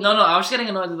know what I mean? No, I was getting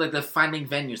annoyed with, like, the finding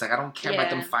venues. Like, I don't care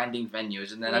about them finding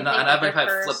venues. And then I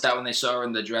probably flipped out when they saw her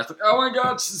in the dress. Like, oh my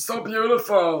god, she's so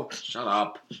beautiful. Shut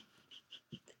up.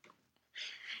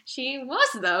 She was,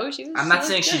 though. I'm not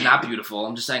saying she's not beautiful.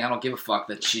 I'm just saying I don't give a fuck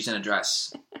that she's in a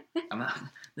dress. I'm not...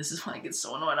 This is why I get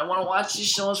so annoyed. I want to watch these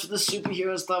shows for the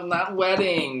superhero stuff, not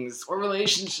weddings or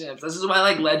relationships. This is why I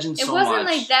like Legends so much. It wasn't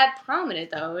like that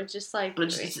prominent though. It's just like on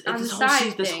the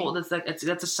side thing.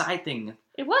 That's a side thing.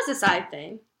 It was a side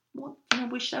thing. Well,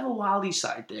 we should have a Wally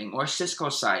side thing or a Cisco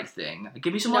side thing.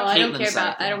 Give me some more Caitlyn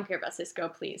side thing. I don't care about Cisco.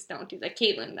 Please don't do that.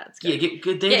 Caitlyn, that's good.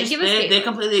 Yeah, they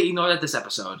completely ignored that this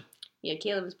episode. Yeah,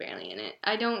 Caleb was barely in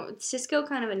it. Cisco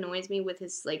kind of annoys me with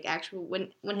his, like, actual,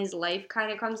 when his life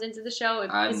kind of comes into the show,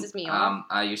 it pisses me off.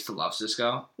 I used to love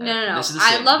Cisco. No. I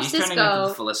love Cisco. He's turning into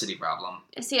the Felicity problem.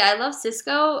 See, I love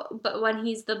Cisco, but when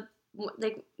he's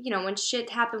like, you know, when shit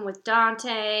happened with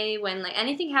Dante, when, like,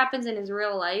 anything happens in his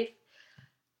real life,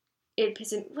 it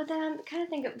pisses. But then I'm kind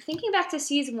of thinking back to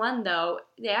season 1 though,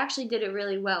 they actually did it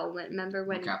really well. Remember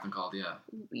when Captain called,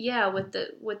 yeah, with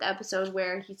the episode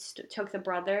where he took the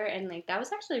brother, and like that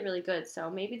was actually really good. So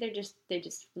maybe they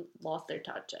just lost their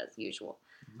touch as usual.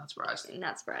 I'm not surprised.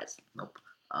 Not surprised. Nope.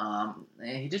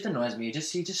 He just annoys me.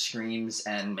 He just screams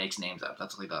and makes names up.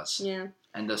 That's what he does. Yeah.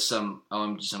 And does some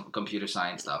computer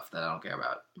science stuff that I don't care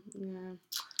about. Yeah.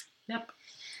 Yep.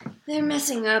 They're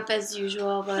messing up as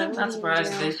usual, but I'm not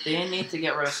surprised. They need to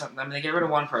get rid of something. I mean, they get rid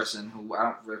of one person who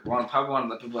probably one of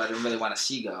the people I didn't really want to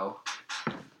see go.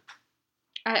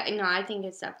 I think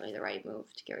it's definitely the right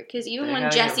move to get rid. Because even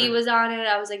when Jesse was on it,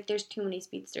 I was like, "There's too many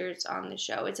speedsters on the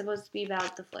show. It's supposed to be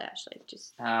about the Flash." Like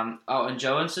just. And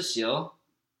Joe and Cecile.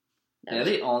 They're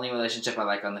the only relationship I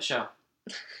like on the show.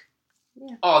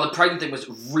 Yeah. Oh, the pregnant thing was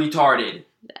retarded.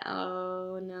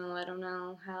 Oh no, I don't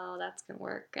know how that's gonna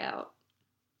work out.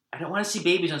 I don't want to see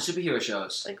babies on superhero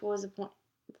shows. Like, what was the point?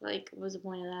 Like, what was the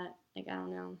point of that? Like, I don't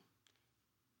know.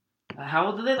 How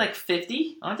old are they? Like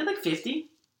 50? Aren't they like 50?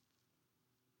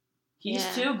 He's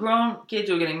 2 grown kids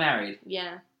who are getting married.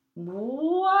 Yeah.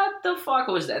 What the fuck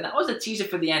was that? That was a teaser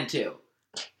for the end too.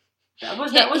 That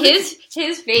was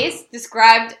his face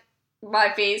described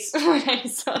my face when I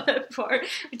saw that part,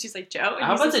 which is like Joe.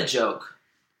 How about the joke?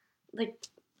 Like,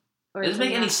 it doesn't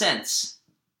make any sense.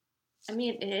 I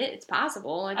mean, it's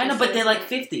possible. I know, but they're like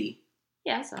 50.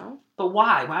 Yeah, so. But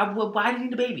why? Why do you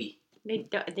need a baby? They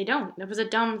don't. That was a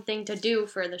dumb thing to do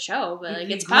for the show, but like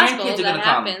it's possible that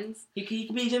happens. He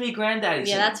can be granddaddy.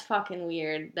 Yeah, that's fucking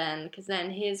weird then, because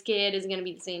then his kid is gonna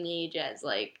be the same age as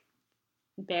like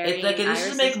Barry. It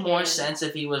would make more sense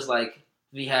if he was like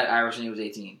if he had Iris when he was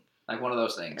 18, like one of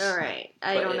those things. All right,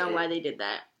 I don't know why they did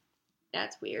that.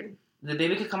 That's weird. The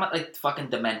baby could come out like fucking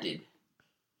demented.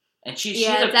 And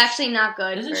it's actually not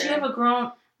good. Doesn't she have a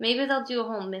grown? Maybe they'll do a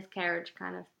whole miscarriage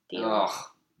kind of deal. Ugh.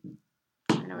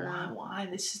 I don't know. Why?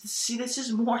 This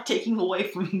is more taking away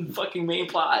from the fucking main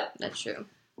plot. That's true.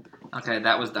 Okay,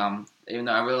 that was dumb. Even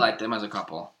though I really liked them as a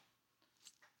couple.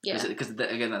 Yeah. Because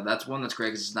again, that's one that's great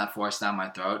because it's not forced down my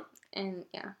throat. And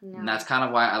yeah. No. And that's kind of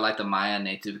why I like the Maya and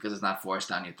Nate too, because it's not forced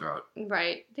down your throat.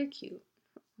 Right. They're cute.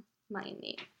 Maya and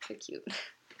Nate. They're cute.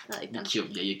 I like them. You're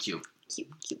cute. Yeah, you're cute.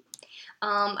 Cute.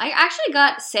 I actually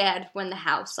got sad when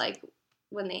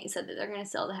when they said that they're going to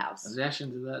sell the house. Was they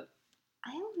actually do that?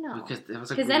 I don't know.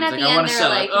 Because then at the end they were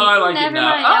like, oh, I like it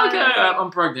now. Okay, I'm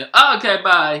pregnant. Oh, okay,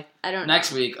 bye. I don't know.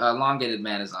 Next week, Elongated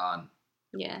Man is on.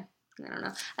 Yeah, I don't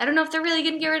know. I don't know if they're really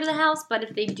going to get rid of the house, but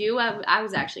if they do, I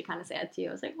was actually kind of sad too.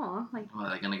 I was like, oh. Well,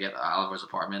 they're going to get Oliver's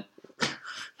apartment.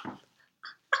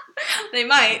 They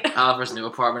might. Oliver's new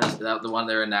apartment is the one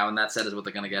they're in now, and that set is what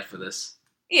they're going to get for this.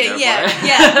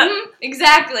 Yeah.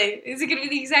 Exactly. Is it gonna be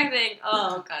the exact thing?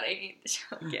 Oh god, I hate the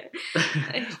show again.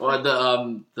 Or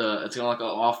it's gonna look an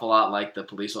awful lot like the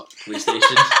police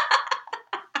station.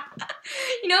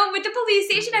 You know, with the police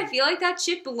station, I feel like that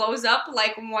shit blows up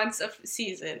like once a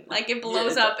season. Like it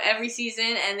blows up every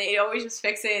season, and they always just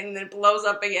fix it, and then it blows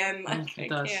up again. Like I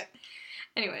can't.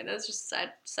 Anyway, that's just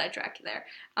sidetrack there.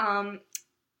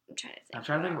 I'm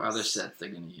trying to think of other sets they're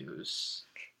gonna use.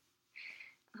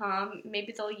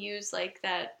 Maybe they'll use like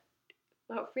that.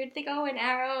 Where did they go in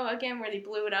Arrow again? Where they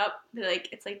blew it up? Like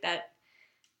it's like that.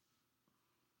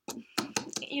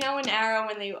 You know, in Arrow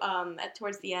when they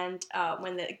towards the end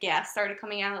when the gas started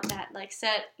coming out, that like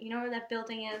set. You know where that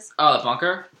building is? Oh, the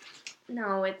bunker.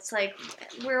 No, it's like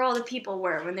where all the people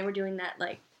were when they were doing that.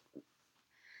 Like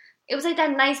it was like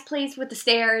that nice place with the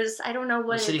stairs. I don't know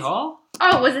what. The City Hall.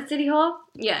 Oh, was it City Hall?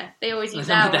 Yeah, they always use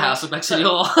that. The house looked like City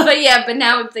Hall. But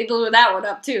now they blew that one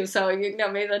up too. So maybe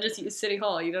they'll just use City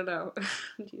Hall. You don't know.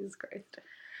 Jesus Christ.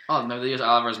 Oh, maybe they use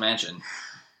Oliver's mansion.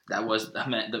 That was like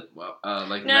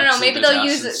no. Maybe they'll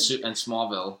use it in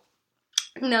Smallville.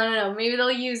 No. Maybe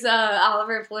they'll use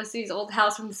Oliver and Felicity's old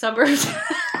house from the suburbs.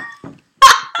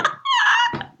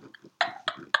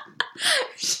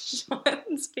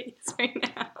 Sean's face right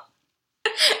now.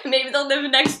 Maybe they'll live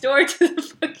next door to the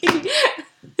fucking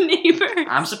neighbor.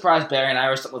 I'm surprised Barry and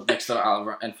Iris don't live next door to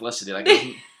Oliver and Felicity. Like,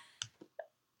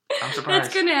 I'm surprised.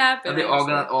 That's gonna happen. Are they all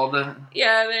gonna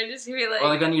Yeah, they're just gonna be like. Well,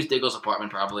 they're gonna use Diggle's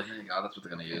apartment probably. There you go. That's what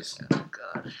they're gonna use. Oh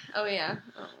god. Oh yeah.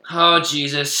 Oh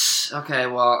Jesus. Okay.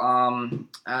 Well,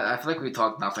 I feel like we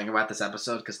talked nothing about this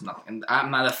episode because nothing.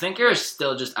 Now the Thinker is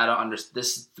still just. I don't understand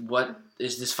this. What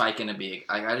is this fight gonna be?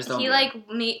 I just don't.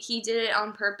 He did it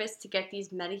on purpose to get these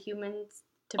metahumans.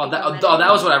 That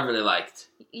was what I really liked.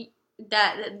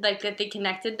 That they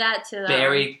connected that to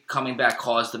Barry coming back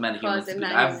caused the metahumans.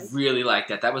 I really liked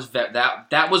that. That was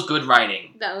that was good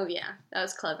writing. Oh yeah, that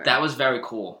was clever. That was very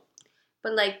cool.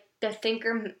 But like the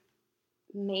Thinker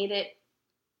made it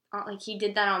like he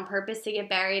did that on purpose to get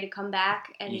Barry to come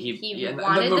back, and he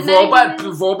wanted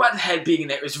the robot head being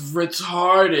there is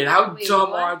retarded. How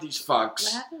dumb are these fucks?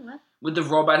 What happened? What? With the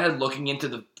robot head looking into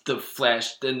the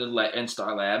Flash in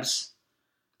Star Labs.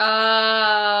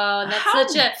 Oh,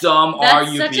 that's such dumb are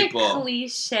you people? That's such a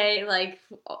cliche, like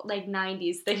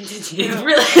 90s thing to do. It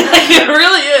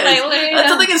really is. That's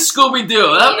something in Scooby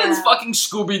Doo. That's fucking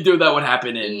Scooby Doo that would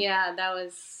happen in. Yeah, that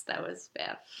was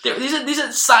bad. These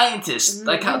are scientists.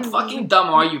 Like, how fucking dumb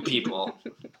are you people?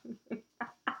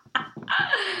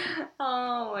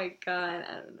 Oh my god,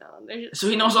 I don't know. So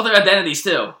he knows all their identities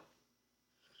too.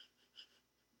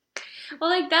 Well,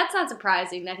 like, that's not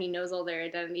surprising that he knows all their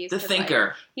identities. The Thinker.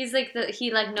 Like, he's like, he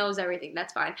knows everything.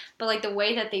 That's fine. But, like, the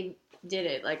way that they did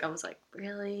it, like, I was like,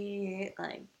 really?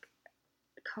 Like,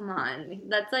 come on.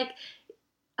 That's like,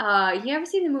 you ever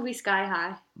seen the movie Sky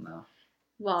High? No.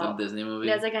 Well, the Disney movie?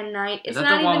 There's like a night. Is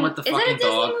that the one with the fucking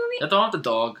dog? Is that the one with the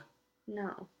dog?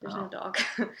 No, there's no dog.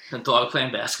 The dog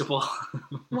playing basketball?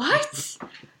 What?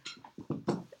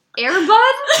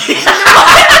 Airbud?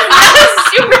 Not a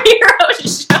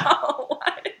superhero show.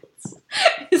 What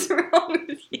is wrong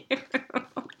with you?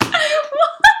 What?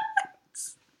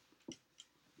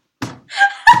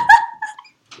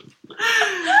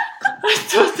 I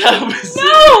thought that was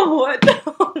No.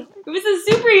 It was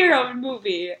a superhero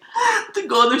movie. The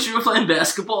Golden Shoe playing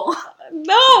basketball?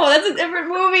 No, that's a different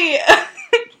movie.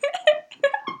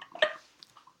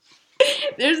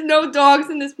 There's no dogs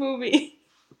in this movie.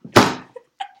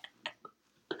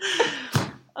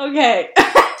 Okay.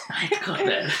 Go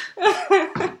ahead.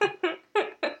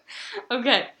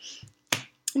 Okay.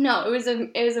 No, it was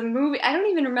a movie. I don't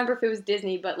even remember if it was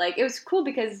Disney, but like it was cool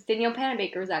because Danielle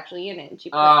Panabaker was actually in it, and she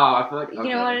played, I feel like you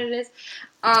know what it is.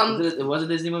 It was a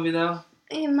Disney movie though.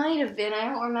 It might have been. I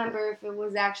don't remember if it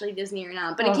was actually Disney or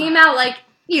not, but it came out like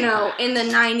in the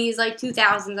 90s, like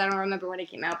 2000s. I don't remember when it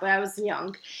came out, but I was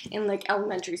young in like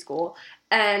elementary school.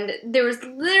 And there was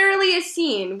literally a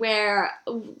scene where,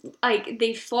 like,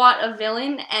 they fought a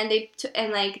villain, and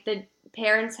like the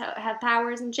parents have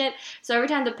powers and shit. So every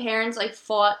time the parents like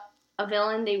fought a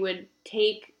villain, they would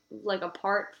take like a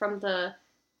part from the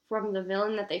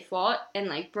villain that they fought and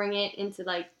like bring it into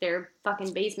like their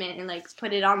fucking basement and like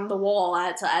put it on the wall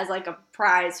as like a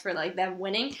prize for like them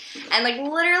winning. And like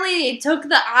literally they took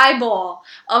the eyeball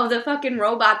of the fucking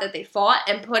robot that they fought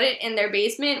and put it in their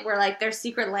basement where like their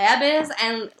secret lab is,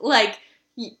 and like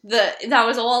that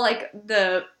was all like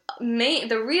the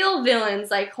real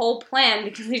villain's like whole plan,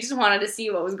 because they just wanted to see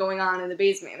what was going on in the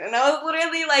basement. And I was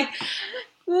literally like,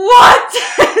 what?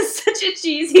 Such a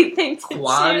cheesy thing to do.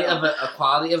 A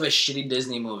quality of a shitty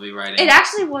Disney movie writing. It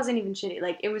actually wasn't even shitty.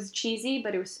 Like, it was cheesy,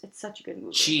 but it's such a good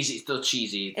movie. Cheesy, still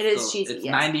cheesy. It is cheesy, It's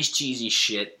yes. 90s cheesy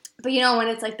shit. But you know when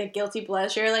it's like the guilty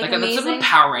pleasure, like amazing? That's what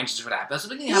Power Rangers would happen. That's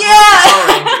what happened with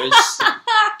Power Rangers.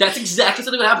 That's exactly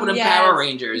something that happened in Power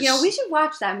Rangers. You know, we should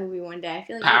watch that movie one day. I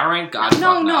feel like Power Rangers? God,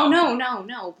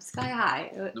 no. Sky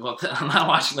High. Well, I'm not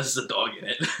watching this as a dog in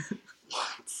it.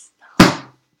 What?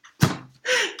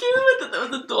 can't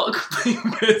remember the dog playing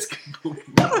basketball.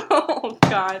 Oh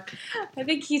God, I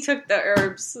think he took the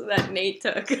herbs that Nate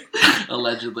took.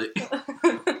 Allegedly.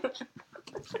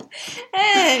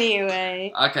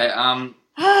 Anyway. Okay.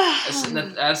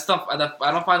 That's stuff.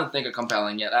 I don't find the thinker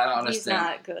compelling yet. I don't understand. He's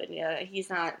not good. Yeah, he's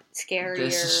not scary. I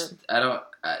just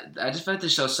feel like the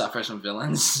show suffers from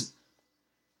villains.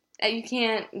 You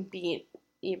can't beat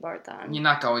Ebarthon. You're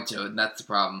not going to, and that's the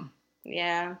problem.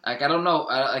 Yeah. Like, I don't know.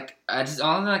 I just, the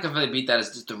only thing I can really beat that is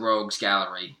just the Rogues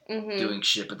Gallery doing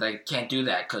shit, but they can't do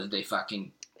that because they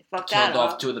fucking killed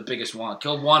off two of the biggest ones.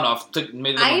 Killed one off, made the one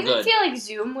good. I even feel like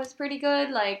Zoom was pretty good.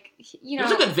 Like, you know. It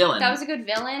was a good villain. That was a good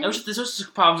villain. This was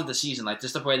just problems with the season. Like,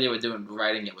 just the way they were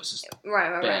writing it was just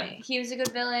Right. He was a good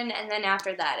villain, and then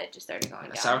after that, it just started going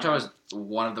down. Saboteur was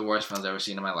one of the worst films I've ever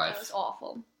seen in my life. That was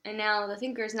awful. And now the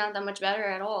Thinker's not that much better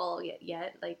at all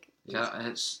yet. Like,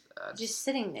 it's just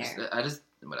sitting there.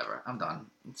 Whatever. I'm done.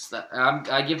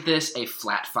 I give this a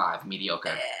flat 5,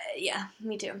 mediocre. Yeah,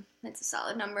 me too. It's a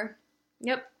solid number.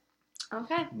 Yep.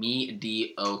 Okay.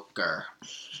 Mediocre.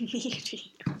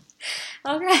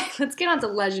 Okay, let's get on to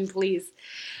Legend, please.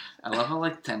 I love how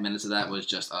 10 minutes of that was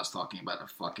just us talking about a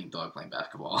fucking dog playing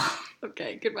basketball.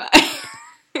 Okay, goodbye.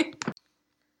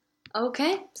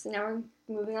 Okay, so now we're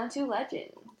moving on to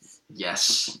Legends.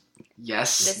 Yes.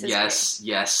 This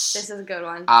is a good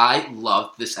one. I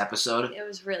loved this episode. It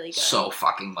was really good. So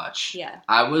fucking much. Yeah.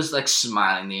 I was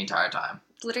smiling the entire time.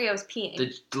 Literally, I was peeing.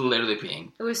 Literally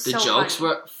peeing. It was the so jokes funny.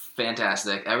 were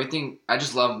fantastic. Everything. I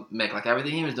just love Mick.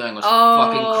 Everything he was doing was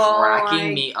fucking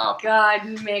cracking me up. God,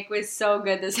 Mick was so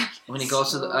good this episode. When he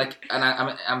goes to the and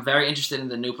I'm very interested in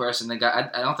the new person. The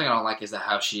guy. I don't think I don't like is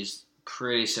how she's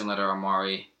pretty similar to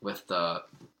Amari with the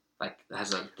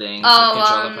has a thing to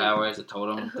control the powers, the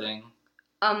totem thing.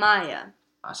 Amaya.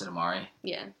 I said Amari.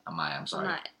 Yeah. Amaya. I'm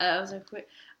sorry. I was like, wait.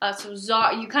 So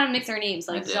you kind of mix our names.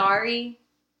 Like Zari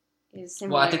is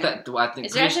similar. Well, I think.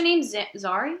 Is there actually a name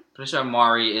Zari? Pretty sure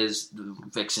Amari is the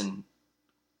Vixen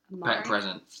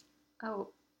present. Oh,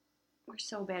 we're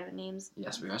so bad with names.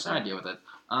 Yes, we are. Some idea with it.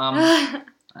 I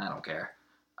don't care.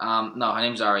 No, her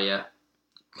name's Zarya.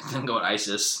 Then go with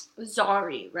Isis.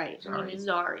 Zari, right? Her name is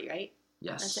Zari, right?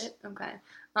 Yes. That's it. Okay.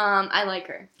 I like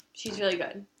her. She's really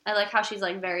good. I like how she's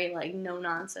very no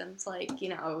nonsense.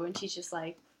 And she's just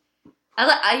I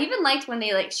even liked when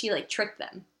she tricked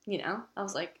them. I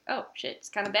was like, oh shit, it's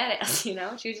kind of badass.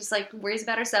 She was just worries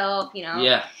about herself.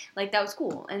 Yeah. That was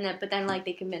cool. But then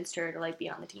they convinced her to be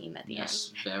on the team at the end.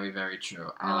 Yes, very very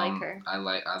true. I like her. I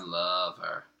love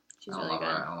her. She's really good.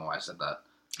 Her. I don't know why I said that.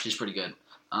 She's pretty good.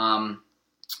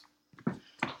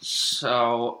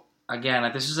 So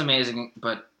again, this is amazing,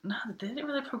 but no, they didn't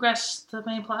really progress the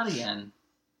main plot again.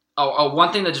 Oh,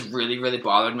 one thing that just really, really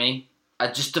bothered me,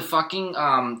 just the fucking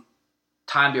time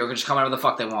bureau can just come whenever the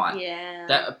fuck they want. Yeah.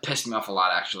 That pissed me off a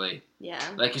lot, actually. Yeah.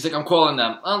 He's I'm calling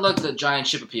them. Oh, look, the giant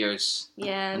ship appears.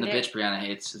 Yeah. And the bitch Brianna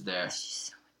hates is there. It's just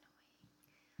so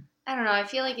annoying. I don't know. I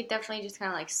feel like it definitely just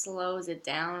kind of slows it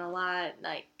down a lot.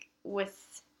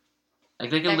 With. They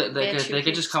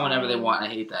could just come whenever they want. I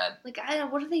hate that.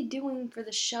 What are they doing for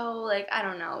the show? I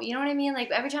don't know. You know what I mean?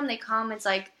 Every time they come, it's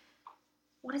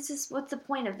what is this? What's the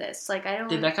point of this? I don't.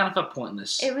 Dude, that kind of felt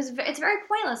pointless. It's very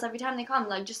pointless every time they come.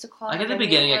 Just to call. At the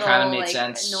beginning, it kind of made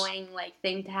sense. Annoying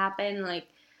thing to happen. I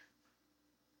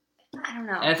don't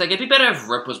know. And it's it'd be better if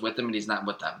Rip was with them and he's not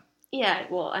with them. Yeah,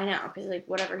 well, I know because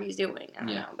whatever he's doing, I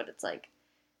don't know. But it's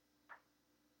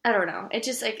I don't know. It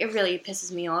just it really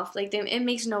pisses me off. It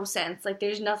makes no sense.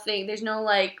 There's nothing. There's no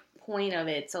point of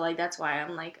it. So that's why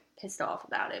I'm pissed off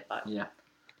about it. But yeah.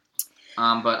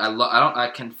 But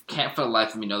I can't for the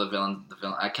life of me know the villain.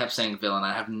 I kept saying villain.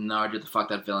 I have no idea what the fuck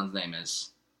that villain's name is.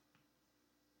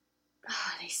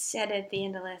 Oh, they said it at the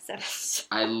end of last episode.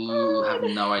 I have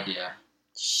no idea.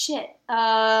 Shit.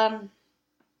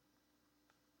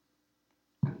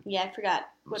 Yeah, I forgot.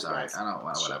 I'm sorry. I don't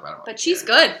know. Whatever. I don't but she's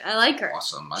good. I like her.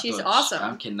 Awesome. She's awesome.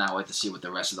 I cannot wait to see what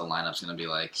the rest of the lineup's gonna be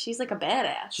like. She's a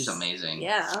badass. She's amazing.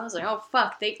 Yeah, I was oh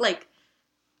fuck, they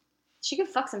she could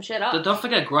fuck some shit up. Don't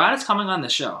forget, Grodd is coming on the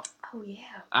show. Oh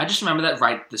yeah. I just remember that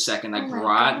right the second.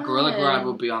 Gorilla Grodd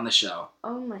will be on the show.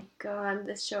 Oh my god,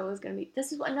 this show is gonna be.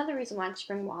 This is another reason why I should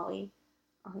bring Wally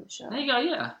on the show. There you go.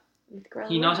 Yeah.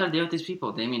 He knows how to deal with these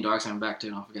people. Damien Dark's coming back too.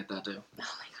 Don't forget that too. Oh my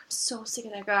god, I'm so sick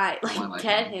of that guy.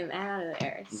 Get him out of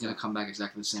there. He's gonna come back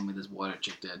exactly the same way this water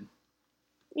chick did.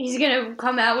 He's gonna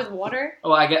come out with water.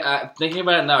 Oh, I get. Thinking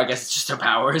about it now, I guess it's just her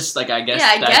powers. I guess.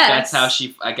 Yeah, that's how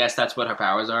she. I guess that's what her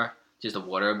powers are. Just a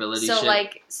water ability. So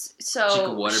shit. so she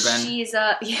can waterbend.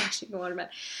 She can waterbend.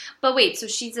 But wait, so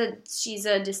she's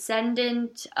a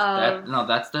descendant of.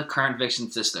 That's the current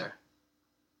Vixen sister.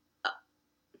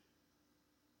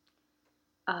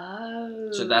 Oh.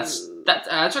 So that's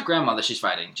her grandmother she's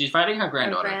fighting. She's fighting her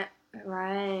granddaughter.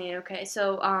 Right. Okay.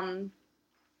 So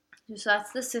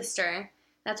that's the sister.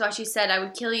 That's why she said I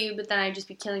would kill you, but then I'd just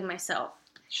be killing myself.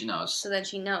 She knows. So then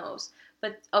she knows.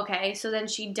 But okay, so then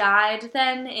she died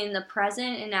then in the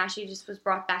present, and now she just was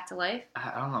brought back to life.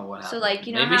 I don't know what happened. So like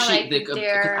you know maybe how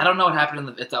they're... I don't know what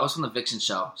happened that was from the Vixen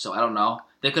show, so I don't know.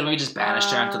 They could maybe just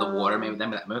banished her into the water. Maybe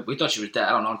we thought she was dead.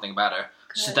 I don't know anything about her.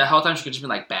 So that whole time she could just be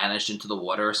like banished into the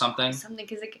water or something.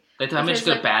 Because like they thought maybe she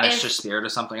could have banished her spirit or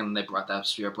something, and then they brought that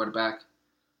spirit it back.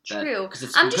 True. I'm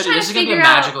just trying to figure out. This is gonna be a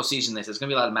magical season. There's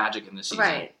gonna be a lot of magic in this season.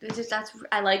 Right.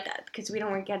 I like that because we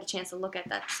don't get a chance to look at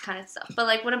that kind of stuff. But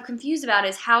like, what I'm confused about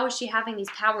is how is she having these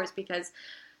powers? Because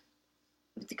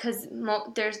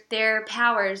there's their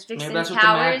powers. Vixen's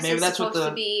powers is supposed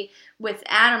to be with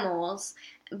animals,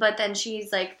 but then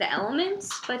she's like the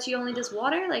elements, but she only does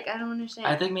water. Like I don't understand.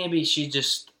 I think maybe she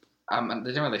just. They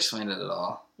didn't really explain it at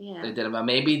all. Yeah. They did, but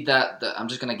maybe I'm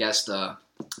just gonna guess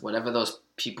whatever those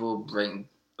people bring.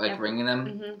 Like bringing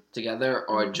them together,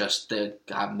 or just they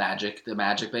have magic, the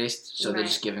magic based, so they're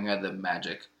just giving her the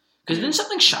magic. Because didn't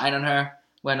something shine on her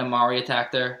when Amari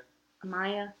attacked her?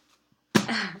 Amaya.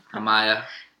 I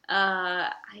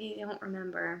don't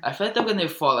remember. I feel like when they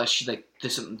fought, like she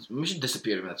did something. Maybe she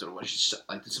disappeared. That's what it was. She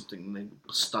did something. They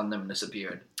stunned them and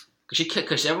disappeared.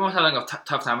 Because everyone was having a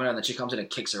tough time with her, and then she comes in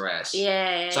and kicks her ass.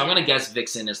 Yeah. So I'm gonna guess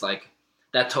Vixen is like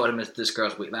that totem is this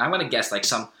girl's weakness. I'm gonna guess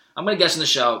I'm going to guess in the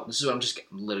show. This is what I'm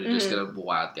literally just going to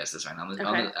wild guess this right now. On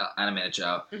the animated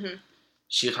show,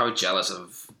 she was probably jealous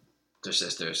of their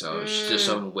sister, so just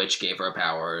some witch gave her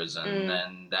powers, and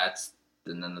then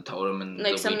then the totem and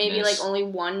like the so weakness. Maybe like only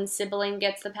one sibling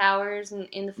gets the powers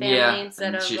in the family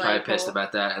instead of she's like probably pissed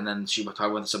about that, and then she was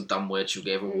talking with some dumb witch who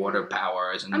gave her water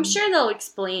powers. And I'm sure they'll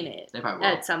explain it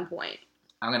at some point.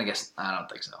 I'm going to guess. I don't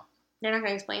think so. They're not going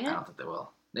to explain it? I don't think they will.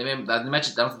 They mentioned. I don't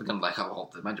think they're going to like have a whole.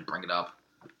 They might just bring it up.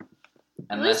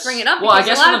 At least bring it up. Well, I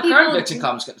guess when the current Vixen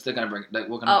comes, they're gonna bring. Like,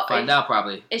 we're gonna find out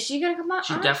probably. Is she gonna come up?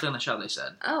 She's definitely on the show. They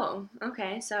said. Oh,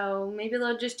 okay. So maybe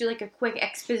they'll just do like a quick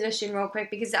exposition, real quick,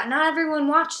 because not everyone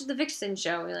watched the Vixen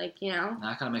show. Like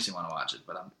That kind of makes me want to watch it,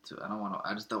 but I don't want to.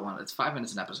 I just don't want. It's 5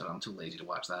 minutes an episode. I'm too lazy to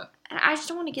watch that. And I just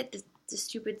don't want to get the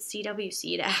stupid CW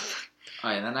Seed app.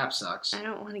 Oh yeah, that app sucks. I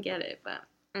don't want to get it, but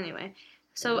anyway.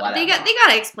 So they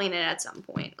gotta explain it at some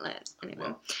point. Anyway,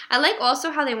 well, I like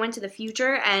also how they went to the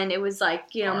future and it was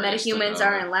like metahumans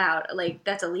aren't allowed. Like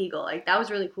that's illegal. Like that was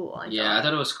really cool. I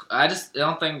thought it was. I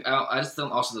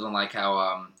didn't like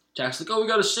how Jack's like, oh, we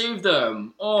gotta save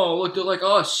them. Oh, look, they're like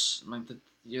us. I'm like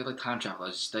you're like time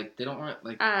travelers. Like they don't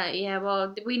like. Yeah.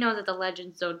 Well, we know that the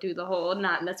legends don't do the whole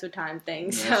not mess with time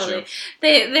thing. Yeah, so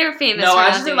they're famous. No,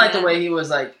 I just didn't like the way he was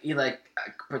like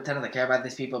pretending to care about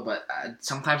these people, but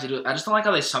sometimes they do. I just don't like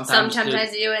how they sometimes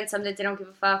do, and sometimes they don't give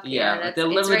a fuck. Yeah, they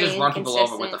literally just run people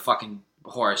over with a fucking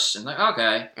horse and like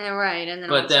okay, right, and then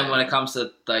but then when it comes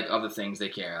to like other things, they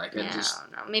care. Like I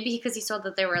don't know. Maybe because he saw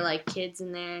that there were like kids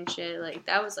in there and shit. Like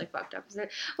that was like fucked up.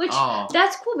 Which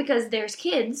that's cool because there's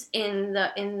kids in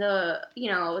the in the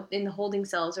holding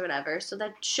cells or whatever. So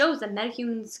that shows that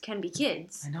metahumans can be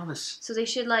kids. I know this. So they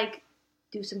should like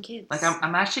do some kids. Like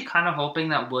I'm actually kind of hoping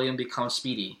that William becomes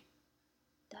Speedy.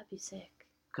 That'd be sick.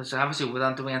 Because obviously we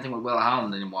don't do anything with Willa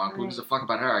Holland anymore. Who gives a fuck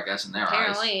about her? I guess in their eyes.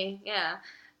 Apparently, yeah.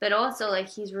 But also, like,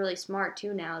 he's really smart,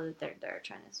 too, now that they're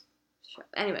trying to show.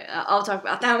 Anyway, I'll talk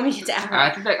about that when we get to Arrow. I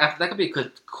think that could be a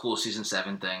good, cool Season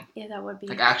 7 thing. Yeah, that would be.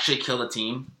 Like, actually kill the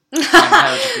team.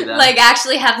 Like,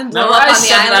 actually have them blow up on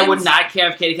the island. I would not care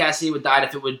if Katie Cassidy would die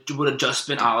if it would have just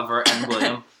been Oliver and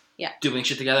William doing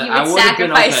shit together. I would have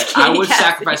been okay. I would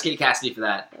sacrifice Katie Cassidy for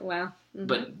that. Wow. Mm-hmm.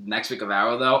 But next week of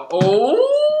Arrow, though,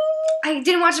 I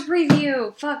didn't watch the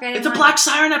preview. Fuck, It's a Black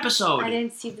Siren episode. I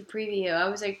didn't see the preview. I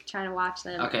was like trying to watch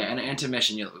them. Okay, and an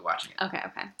intermission, you'll be watching it. Okay,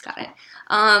 got it.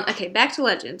 Okay, back to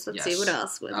Legends. Let's see what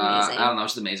else was amazing. I don't know,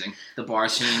 it's amazing. The bar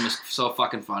scene was so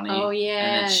fucking funny. Oh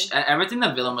yeah, and everything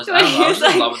the villain was. I don't know. I was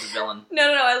just in love with the villain. No,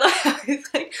 I love how he's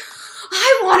like,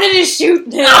 I wanted to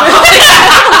shoot them.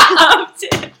 I loved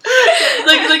it.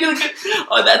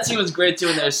 That scene was great too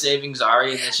when they were saving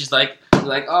Zari, and then she's like, he's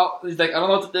like, I don't know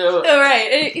what to do. Oh,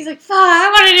 right. And he's like, fuck,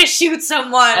 I wanted to shoot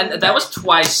someone. And that was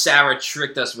twice Sarah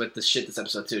tricked us with the shit this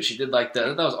episode too. She did that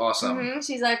was awesome. Mm-hmm.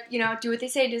 She's like, do what they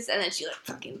say, and then she like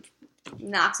fucking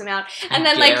knocks him out. And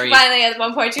then Gary, like finally at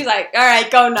one point she's like, all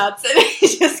right, go nuts. And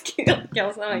he just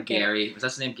kills him. Like, Gary. Was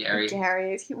that his name, Gary?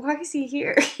 Gary. Why is he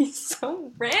here? He's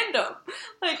so random.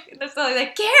 Like, that's all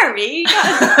like, Gary.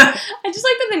 I just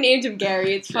like that they named him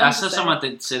Gary. It's fun. I saw someone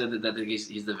that said that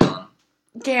he's the villain.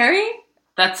 Gary?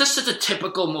 That's just such a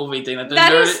typical movie thing. That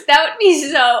that would be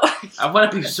so. I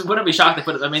wouldn't be shocked if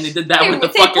I mean they did that with the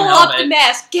they fucking pull helmet. up the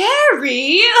mask,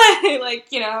 Gary. Like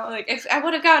if I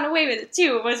would have gotten away with it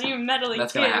too, it wasn't even meddling.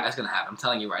 That's gonna happen. I'm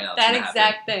telling you right now. That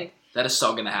exact thing. That is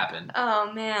so gonna happen.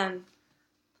 Oh man.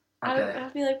 Okay.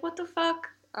 I'd be like, what the fuck?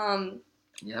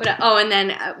 Yeah. But, and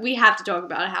then we have to talk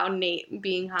about how Nate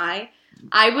being high.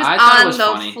 I was thought it on was the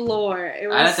funny. floor. It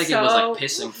was I didn't think so it was like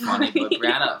pissing funny, but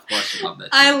Brianna, of course, loved it.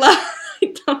 I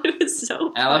thought it was so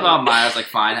funny. And I love how Maya's like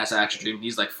fine, has an extra dream.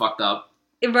 He's like fucked up.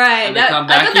 Right. And they come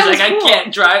back. He's like, cool. I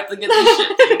can't drive to get this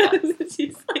shit.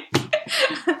 He's like,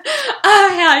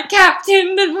 hi,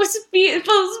 Captain. The full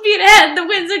speed ahead. The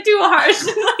winds are too harsh.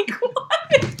 And like, what?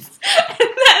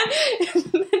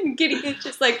 And then Gideon's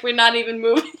just like, we're not even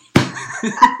moving.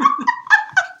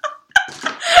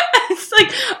 It's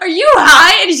like, are you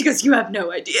high? And she goes, you have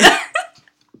no idea.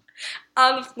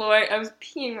 On the floor, I was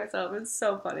peeing myself. It was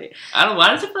so funny. I don't know. Why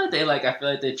does it feel like I feel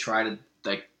like they try to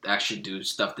like actually do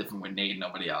stuff different with Nate and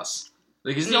nobody else.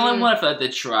 Like he's the only one I feel like they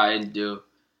try and do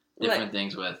different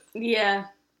things with. Yeah,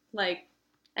 like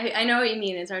I know what you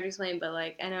mean. It's hard to explain, but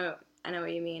like I know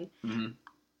what you mean. Mm-hmm.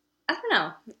 I don't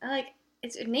know.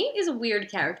 Nate is a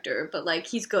weird character, but like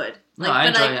he's good. Like, no, I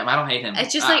enjoy him. I don't hate him.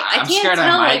 It's just like I'm scared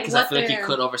tell, I might because I feel like he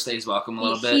could overstay his welcome a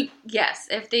little bit. Yes,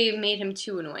 if they made him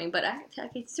too annoying, but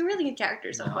he's a really good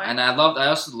character so far. And I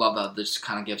also love that they just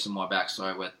kind of give some more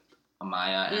backstory with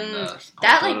Amaya and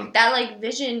that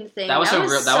vision thing. That was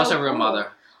her real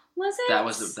mother. Was it? That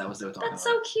was they were talking about. That's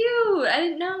so cute. I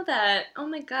didn't know that. Oh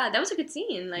my god, that was a good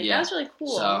scene. Like that was really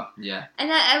cool. So yeah.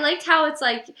 And I liked how it's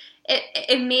like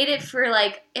it made it for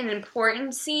like an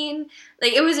important scene.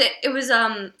 Like it was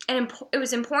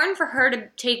important for her to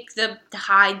take the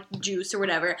high juice or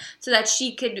whatever so that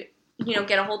she could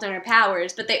get a hold on her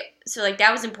powers. But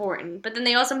that was important. But then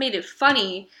they also made it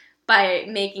funny by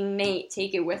making Nate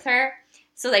take it with her.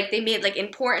 So like they made like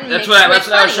important. That's what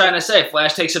I was trying to say.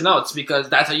 Flash takes some notes because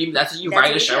that's how you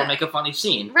write a show and make a funny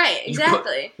scene. Right,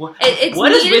 exactly. What is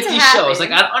with these shows? Like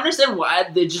I don't understand why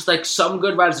they just like some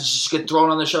good writers just get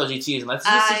thrown on the shows each season. This just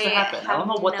happen. I don't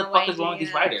know what the fuck is wrong with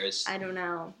these writers. I don't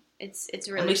know. It's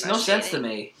really. It makes no sense to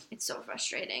me. It's so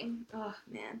frustrating. Oh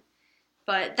man.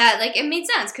 But that, it made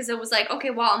sense, because it was like, okay,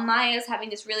 while Amaya's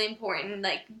having this really important,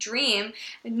 dream,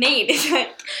 Nate is,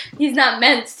 he's not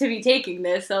meant to be taking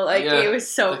this, so, it was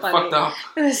so funny. Fucked up.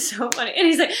 It was so funny. And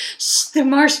he's like, shh, the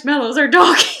marshmallows are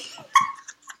talking.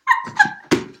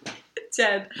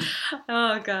 Dead.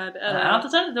 Oh, God. I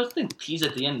don't think tease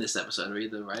at the end of this episode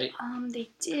either, right?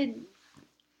 They did.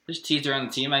 Just teased her on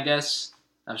the team, I guess.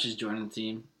 Now she's joining the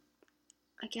team.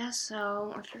 I guess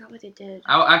so. I forgot what they did.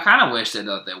 I kind of wish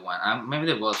that they went. Maybe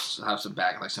they will have some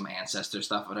some ancestor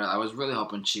stuff with her. I was really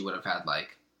hoping she would have had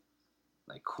like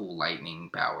cool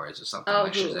lightning powers or something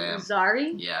like Shazam.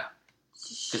 Zari? Yeah.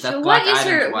 So what is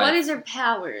her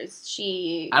powers?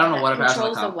 I don't know what her powers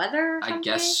controls the weather. Or something? I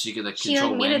guess she could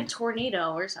control wind. She made a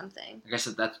tornado or something. I guess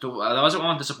that wasn't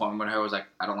one disappointment with her. Was I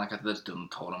don't like that they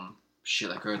didn't totem.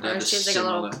 Shit, like her. She has a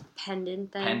little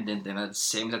pendant thing. That's the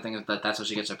same thing. That's how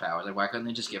she gets her powers. Like, why couldn't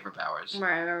they just give her powers?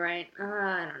 Right. I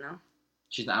don't know.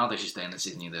 I don't think she's staying this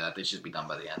season either. I think she'd be done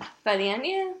by the end. By the end,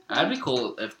 yeah. That'd be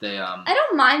cool if they. I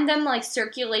don't mind them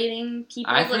circulating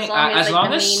people as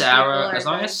long as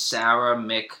Sarah,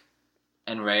 Mick,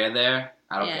 and Ray are there.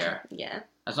 I don't care. Yeah.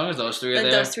 As long as those three are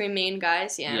there. Those three main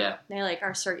guys, yeah. Yeah. They're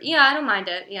our circle. Yeah, I don't mind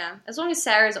it. Yeah. As long as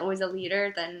Sarah's always a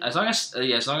leader, then. So it's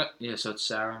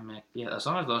Sarah, Mick. Yeah, as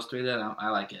long as those three are there,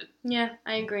 I like it. Yeah,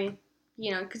 I agree.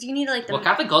 Because you need the. Well,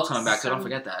 Captain Gold's coming back, so don't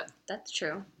forget that. That's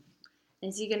true.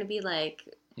 Is he gonna be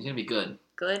He's gonna be good.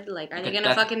 Good? Are they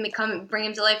gonna fucking bring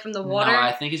him to life from the water? No,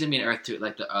 I think he's gonna be an Earth 2,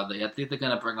 I think they're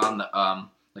gonna bring on the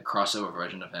crossover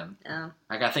version of him. Oh.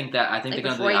 I think they're gonna do the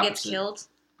opposite. Before he gets killed?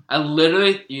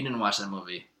 You didn't watch that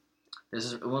movie.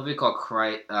 There's a movie called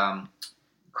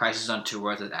Crisis on Two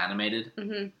Earths that's animated.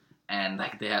 Mm-hmm. And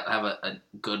they have a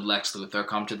good Lex Luthor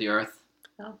come to the Earth.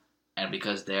 Oh. And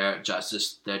because their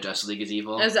Justice League is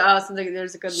evil. There's a good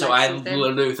So Lex I Luthor.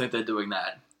 literally think they're doing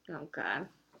that. Oh, God.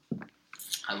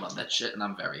 I love that shit, and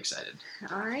I'm very excited.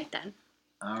 All right, then.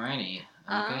 Alrighty.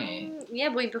 Okay.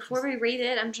 Wait, before we read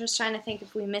it, I'm just trying to think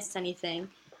if we missed anything.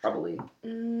 Probably. They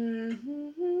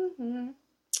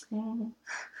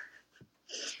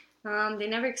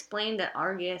never explained that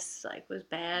Argus was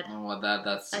bad. Well,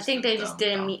 that's. I think they just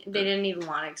didn't. They didn't even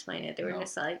want to explain it. They were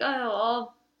just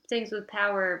all things with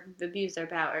power abuse their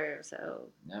power. So.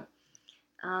 Yep.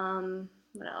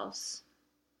 What else?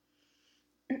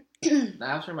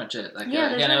 That's pretty much it.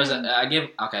 Again, it was. I give.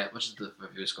 Okay, which is the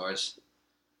review scores?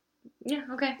 Yeah.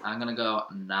 Okay. I'm gonna go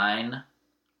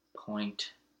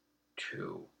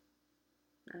 9.2.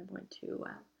 9.2. Wow.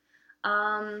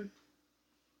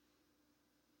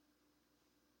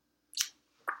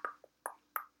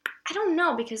 I don't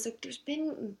know because like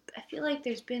I feel like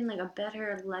there's been like a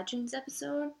better Legends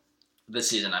episode. This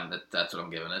season, that's what I'm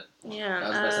giving it. Yeah. That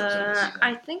was the best episode of the season.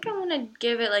 I think I'm gonna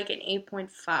give it like an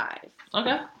 8.5.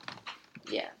 Okay.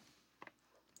 Yeah.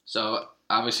 So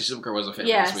obviously Supergirl was a favorite.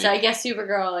 Yeah. This week. So I guess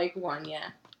Supergirl like won.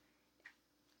 Yeah.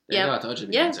 There you go, I told you.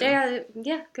 Yeah.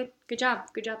 Good job.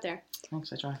 Good job there.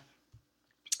 Thanks. I try.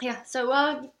 Yeah.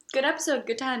 So good episode.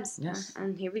 Good times. Yes.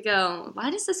 And here we go. Why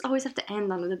does this always have to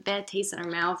end on with a bad taste in our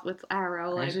mouth with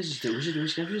Arrow? Like,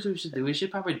 We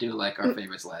should probably do like our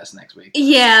favorites last next week.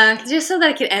 yeah, just so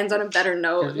that it ends on a better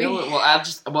note.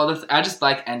 I just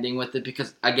like ending with it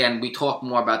because again we talk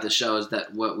more about the shows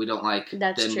that what we don't like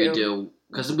That's than true. we do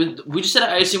because we just said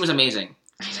I assume was amazing.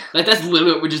 Like that's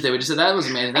literally what we just did. We just said that was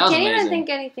amazing. That I was can't amazing. even think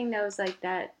anything that was like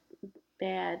that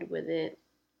bad with it.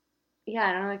 Yeah,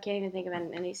 I don't know. I can't even think of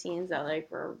any scenes that like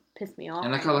were pissed me off.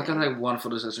 And look at that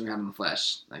wonderful discussion we had in the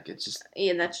Flash. Like it's just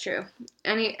Yeah, that's true.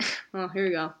 Well, here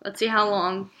we go. Let's see how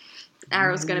long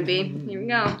Arrow's gonna be. Here we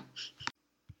go.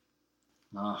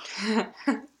 oh.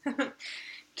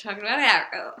 Talking about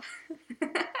Arrow.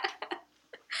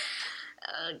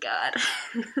 Oh God.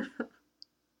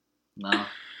 No.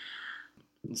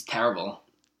 It's terrible.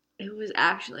 It was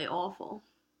actually awful.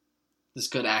 It's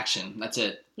good action. That's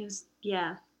it. It was,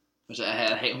 yeah. Which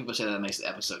I hate when people say that makes the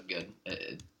episode good.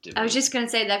 I was just gonna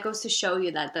say that goes to show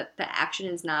you that the action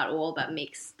is not all that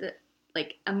makes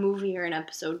a movie or an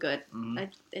episode good. Mm-hmm.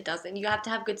 It doesn't. You have to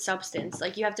have good substance.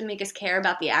 Like you have to make us care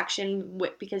about the action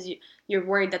because you're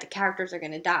worried that the characters are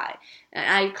gonna die, and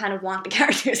I kind of want the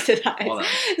characters to die. Well,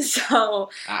 so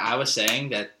I was saying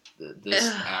that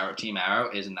this Team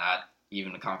Arrow is not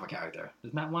even a comic book character.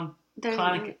 There's not one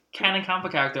canon comic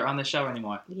book character on the show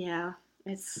anymore. Yeah,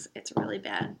 it's really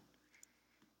bad.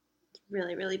 It's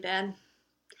really, really bad.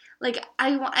 Like,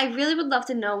 I really would love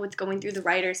to know what's going through the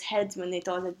writers' heads when they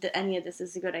thought that any of this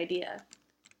is a good idea.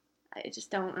 I just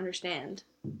don't understand.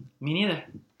 Me neither.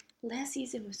 Last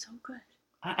season was so good.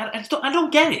 I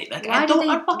don't get it. Like, Why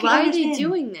why are they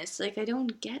doing this? Like, I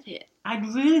don't get it. I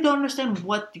really don't understand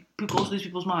what goes through these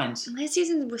people's minds. Last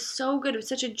season was so good. It was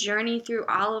such a journey through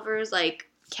Oliver's, like,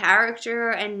 character,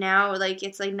 and now, like,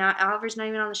 it's like Oliver's not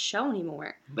even on the show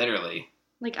anymore. Literally.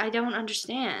 Like, I don't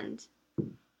understand.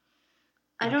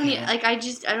 I don't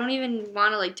I don't even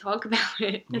want to like talk about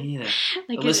it. Me neither.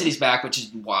 Like Felicity's back, which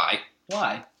is why.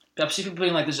 Why? I've seen people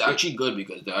being like, this is actually good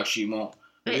because they actually won't.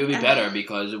 It would be better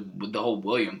because of the whole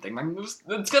William thing. Like,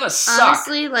 it's gonna suck.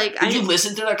 Honestly, like, Did you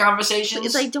listen to that conversation?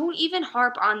 It's like, don't even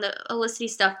harp on the Felicity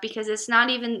stuff because that's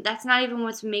not even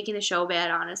what's making the show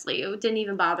bad. Honestly, it didn't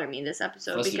even bother me this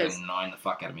episode Felicity because was annoying the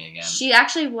fuck out of me again. She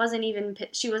actually wasn't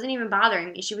even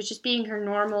bothering me. She was just being her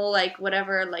normal, like,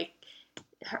 whatever, like,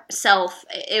 herself.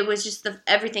 It was just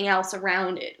everything else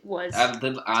around it was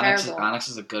terrible. Onyx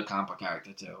is a good comic book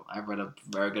character too. I've read a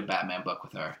very good Batman book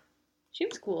with her. She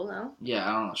was cool though. Yeah,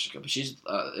 I don't know if she's good, but she's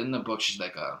in the book. She's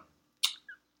like I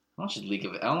don't know if she's League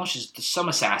of it. I don't know if she's some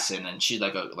assassin, and she's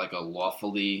like a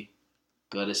lawfully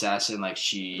good assassin. Like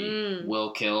she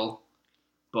will kill,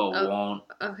 but won't.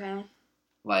 Okay.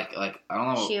 Like I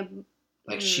don't know.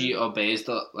 She obeys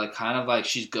the kind of like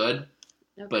she's good.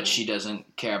 Okay. But she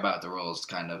doesn't care about the rules,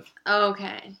 kind of.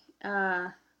 Okay.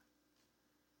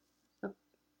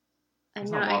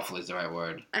 Lawfully is the right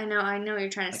word. I know what you're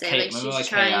trying to say. Like she's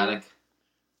chaotic.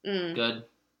 Good.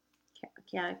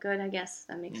 Yeah, good. I guess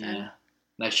that makes sense.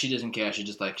 Like she doesn't care. She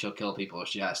just she'll kill people if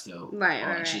she has to.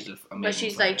 Right. But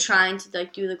she's like trying to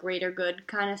like do the greater good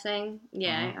kind of thing.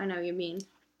 Yeah, I know what you mean.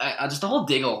 I just the whole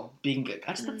Diggle being good.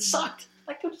 That sucked.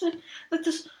 Like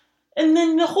this. And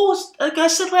then the whole, like I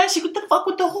said last week, what the fuck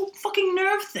with the whole fucking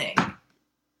nerve thing?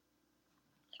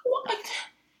 What?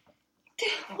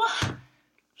 What? And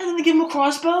then they give him a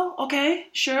crossbow? Okay,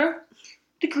 sure.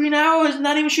 The Green Arrow is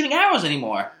not even shooting arrows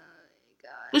anymore. Oh my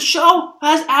God. The show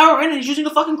has arrow in it. He's using a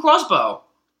fucking crossbow.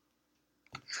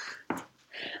 I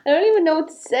don't even know what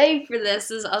to say for this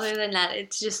other than that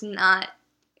it's just not,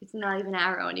 it's not even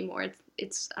Arrow anymore.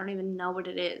 It's I don't even know what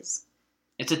it is.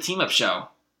 It's a team-up show,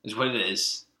 is what it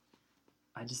is.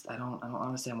 I don't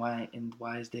understand why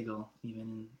is Diggle even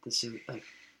in the suit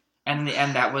and in the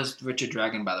end that was Richard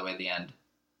Dragon, by the way. At the end,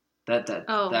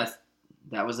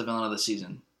 that was the villain of the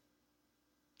season.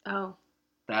 Oh,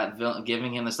 that villain,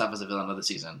 giving him the stuff as a villain of the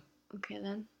season. Okay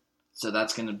then. So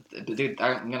that's I'm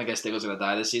gonna guess Diggle's gonna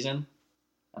die this season,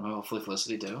 and hopefully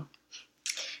Felicity too.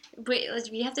 Wait,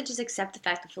 we have to just accept the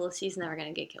fact that Felicity's never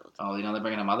gonna get killed. Oh, they're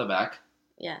bringing her mother back.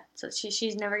 Yeah, so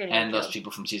she's never gonna. And get those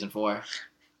people from season 4.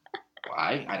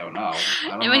 Why? I don't know.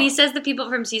 And when he says the people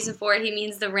from season 4, he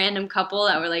means the random couple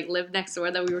that were like lived next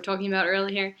door that we were talking about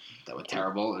earlier. That were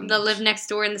terrible. And that lived next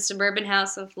door in the suburban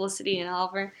house of Felicity and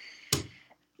Oliver.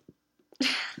 God,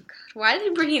 why are they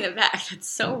bringing it back? That's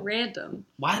so random.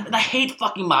 Why? I hate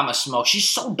fucking Mama Smoke. She's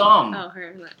so dumb. Oh,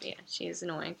 her. Yeah, she is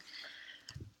annoying.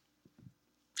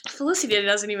 Felicity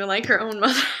doesn't even like her own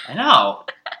mother. I know.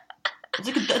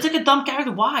 It's like a dumb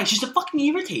character. Why? She's so fucking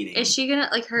irritating. Is she gonna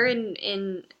like her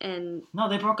and No,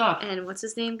 they broke up. And what's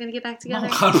his name gonna get back together?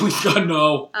 No, God,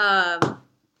 no.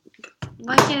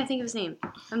 Why can't I think of his name?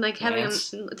 I'm like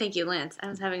Lance. thank you, Lance. I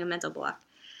was having a mental block.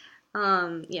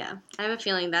 Yeah, I have a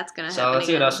feeling that's gonna happen. So let's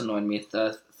see what again. else annoyed me.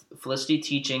 Felicity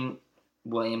teaching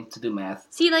William to do math.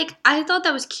 See, like, I thought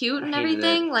that was cute and I hated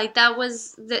everything. it. Like, that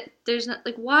was that. There's not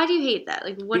like, why do you hate that?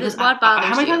 Like, what Because what bothers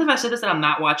how many you? times have I said this that I'm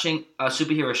not watching a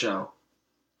superhero show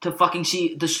to fucking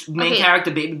see the main Okay. character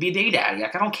be a day daddy?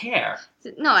 Like, I don't care.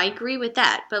 No, I agree with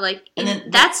that, but like, And then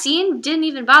that scene didn't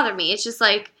even bother me. It's just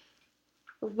like,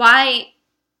 why?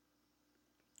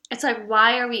 It's like,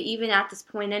 why are we even at this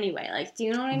point anyway? Like, do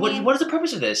you know what I mean? What is the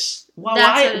purpose of this? That's Why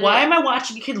what it why is. am I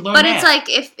watching a kid learn But math it's like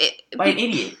if by an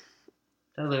idiot?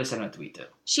 That literally said in a tweet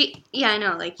too. yeah, I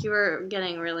know. Like, you were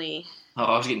getting really Oh,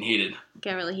 I was getting heated.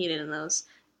 heated in those.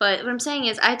 But what I'm saying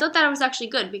is, I thought that it was actually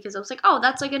good because I was like, oh,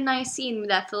 that's like a nice scene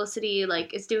that Felicity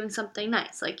like is doing something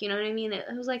nice. Like, you know what I mean? It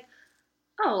was like,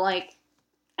 oh, like,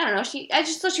 I don't know. I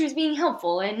just thought she was being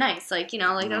helpful and nice. Like, you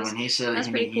know, like that was. When he said that's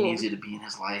he pretty cool. needs you to be in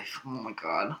his life. Oh my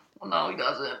god. Well, no, he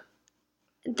doesn't.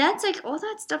 That's like all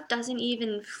that stuff doesn't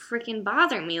even freaking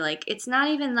bother me. Like, it's not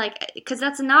even like, because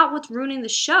that's not what's ruining the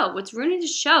show. What's ruining the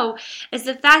show is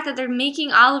the fact that they're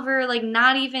making Oliver like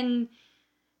not even.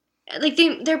 Like,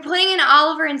 they're putting in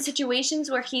Oliver in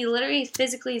situations where he literally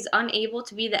physically is unable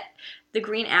to be the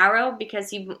Green Arrow because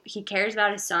he cares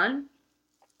about his son,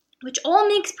 which all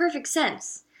makes perfect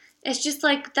sense. It's just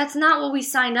like, that's not what we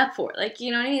signed up for. Like,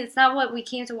 you know what I mean? It's not what we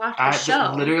came to watch the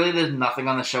show. Literally, there's nothing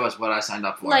on the show as what I signed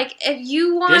up for. Like, if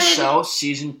you wanted... This show,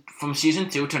 from season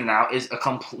 2 to now, is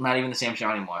not even the same show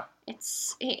anymore.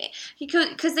 It's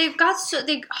because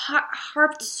they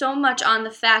harped so much on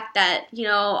the fact that, you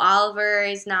know, Oliver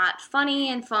is not funny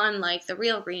and fun like the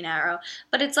real Green Arrow.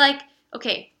 But it's like,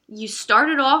 okay, you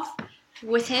started off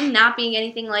with him not being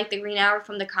anything like the Green Arrow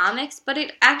from the comics, but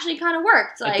it actually kind of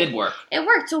worked. Like, it did work. It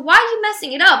worked. So why are you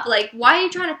messing it up? Like, why are you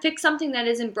trying to fix something that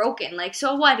isn't broken? Like,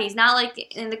 so what? He's not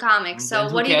like in the comics. So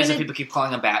Who what are you cares gonna? if people keep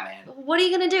calling him Batman? What are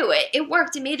you gonna do? It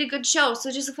worked. It made a good show.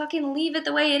 So just fucking leave it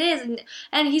the way it is.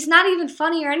 And he's not even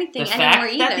funny or anything The anymore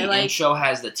fact either. that the intro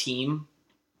has the team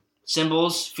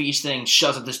symbols for each thing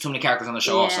shows that there's too many characters on the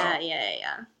show. Also,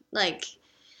 yeah. Like,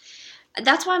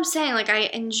 that's why I'm saying. Like, I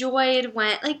enjoyed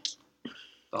when like.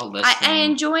 the whole list. I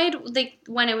enjoyed like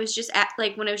when it was just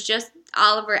when it was just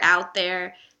Oliver out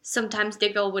there. Sometimes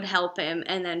Diggle would help him,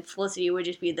 and then Felicity would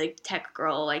just be the tech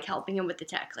girl, like helping him with the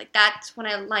tech. Like, that's when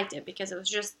I liked it because it was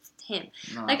just him.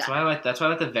 No, like, that's why I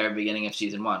like the very beginning of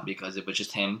season 1 because it was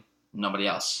just him, nobody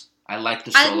else. I like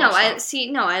the solo stuff.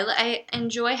 I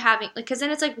enjoy having because then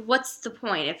it's like, what's the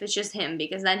point if it's just him?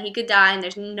 Because then he could die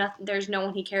and there's no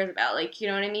one he cares about. Like, you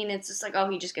know what I mean? It's just like, oh,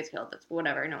 he just gets killed. That's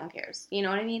whatever. No one cares. You know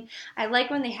what I mean? I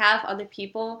like when they have other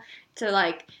people to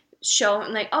like show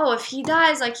like, oh, if he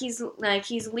dies, like he's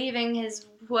leaving his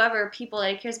whoever people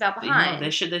that he cares about behind. You know,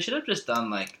 they should have just done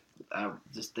like.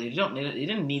 You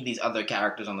didn't need these other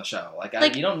characters on the show.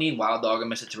 You don't need Wild Dog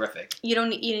and Mr. Terrific. You don't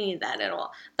need that at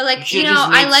all. But like, You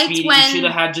I liked Speedy. when You should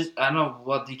have had just I don't know.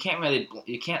 Well, you can't.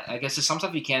 I guess there's some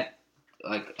stuff you can't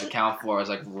like account for as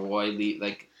like Roy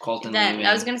like Colton leaving.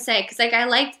 I was gonna say because like I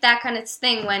liked that kind of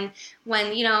thing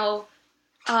when you know,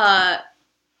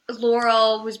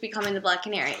 Laurel was becoming the Black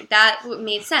Canary. That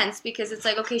made sense because it's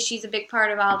like, okay, she's a big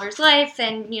part of Oliver's life,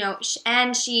 and you know,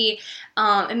 and she,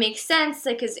 it makes sense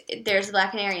because there's a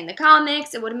Black Canary in the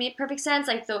comics. It would have made perfect sense.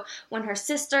 Like when her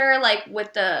sister, like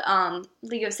with the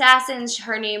League of Assassins,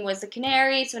 her name was the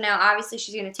Canary, so now obviously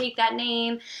she's gonna take that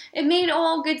name. It made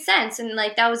all good sense, and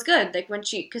like that was good. Like when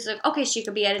because like, okay, she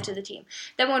could be added to the team.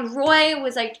 Then when Roy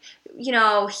was like, you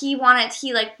know, he wanted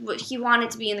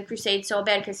to be in the Crusade so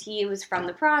bad because he was from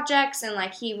the projects and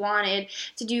like he wanted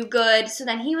to do good. So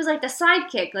then he was like the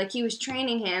sidekick, like he was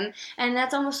training him, and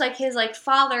that's almost like his like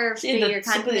father figure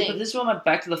kind of thing. But this is what went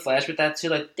back to the Flash with that too.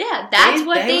 Like, yeah, that's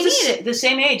what they needed. The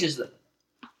same age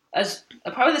as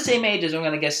probably the same age as I'm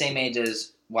gonna guess same age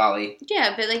as Wally.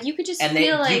 Yeah, but like you could just And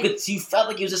feel like you felt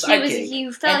like he was a he was. sidekick.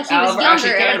 You felt And like he was Oliver actually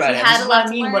younger. cared Like about he him. had This a is lot what I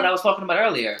to mean learn. what I was talking about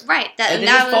earlier. Right. They're That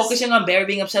just was focusing on Barry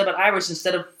being upset about Iris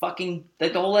instead of fucking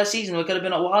like the whole last season. It could have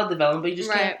been a wild development, but you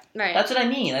just can't. right. That's what I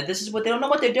mean. Like, this is what they don't know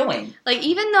what they're doing. Like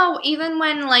even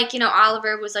when like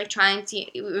Oliver was like trying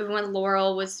to, even when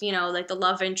Laurel was like the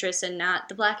love interest and not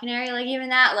the Black Canary, like even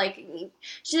that like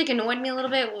she like annoyed me a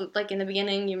little bit like in the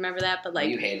beginning. You remember that? But like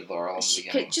you hated Laurel in the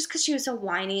beginning. just because she was so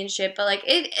whiny and shit. But like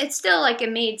it still like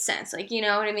it made sense. Like you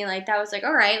know what I mean? Like that was like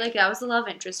all right. Like that was the love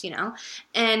interest,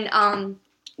 and I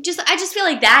just feel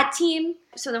like that team.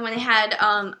 So then when they had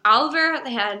Oliver,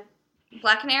 they had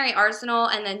Black Canary, Arsenal,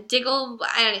 and then Diggle.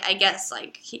 I guess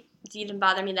like he didn't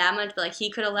bother me that much, but like he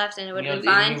could have left and it would have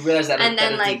been fine. You realize that and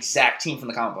then that is the exact team from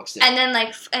the comic books. Too. And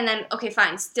then okay,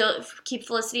 fine. Still keep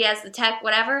Felicity as the tech,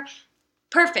 whatever.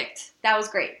 Perfect. That was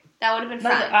great. That would have been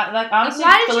fine. Honestly,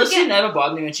 why did Felicity never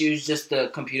bothered me when she was just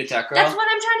the computer tech girl. That's what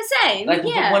I'm trying to say. Like,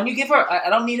 yeah. when you give her, I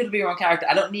don't need her to be her own character.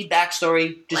 I don't need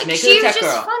backstory. Just like, make her a tech girl. She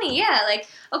was just funny, yeah. Like,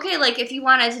 okay, like, if you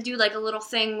wanted to do, like, a little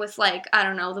thing with, like, I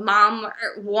don't know, the mom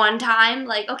one time,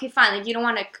 like, okay, fine. Like, you don't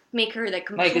want to make her, like,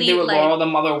 complete, like, they were Laurel the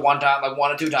mother one time, like,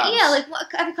 1 or 2 times. Yeah, like,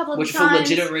 every couple of Which, times. for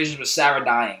legitimate reasons, was Sarah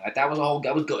dying. Like, that was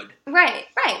good. Right.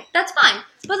 That's fine.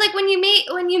 But, like, when you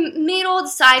made all the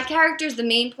side characters the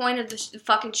main point of the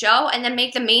fucking show, and then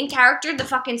make the main character the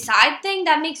fucking side thing,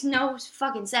 that makes no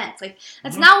fucking sense. Like,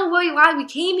 that's not why we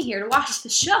came here to watch the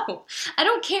show. I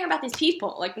don't care about these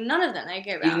people. Like, none of them I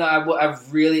care about. Even though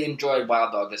I've really enjoyed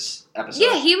Wild Dog this episode.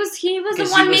 Yeah, he was the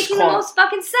one making the most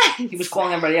fucking sense. He was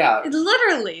calling everybody out.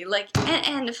 Literally. Like,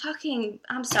 and fucking,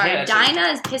 I'm sorry, Yeah, Dinah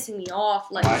is pissing me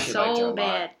off, like, so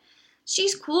bad. Lot.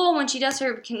 She's cool when she does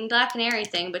her Black Canary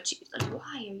thing, but she's like,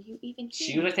 why are you even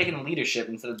here? She was like taking leadership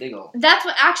instead of Diggle. That's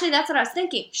what I was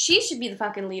thinking. She should be the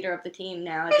fucking leader of the team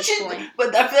now at this point.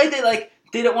 But I feel like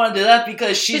they don't want to do that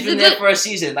because she's been there for a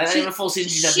season. Like, not even a full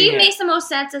season. She makes the most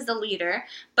sense as the leader,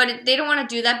 but they don't want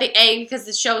to do that. Because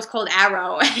the show is called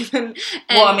Arrow. and,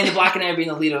 well, I mean, the Black Canary being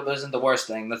the leader wasn't the worst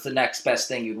thing. That's the next best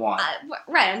thing you'd want.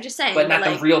 Right, I'm just saying. But not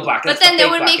the real Black Canary. But then that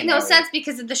would make no sense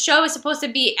because the show is supposed to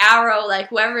be Arrow. Like,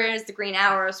 whoever is the Green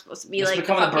Arrow is supposed to be it's like...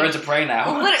 becoming the Birds of Prey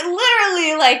now.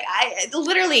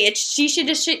 Literally, she should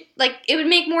just... Like, it would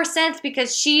make more sense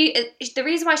because the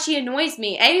reason why she annoys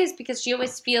me, is because she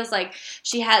always feels like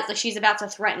she's about to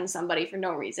threaten somebody for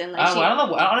no reason. Like, I don't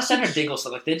know. I don't understand her Diggle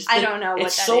stuff. Like, I don't know what that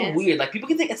is. It's so weird. Like, people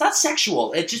can think it's not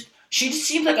sexual. She just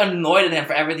seems like annoyed at him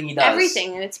for everything he does.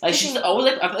 Everything, and it's like she's always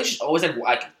like. I feel like she's always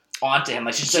like onto him.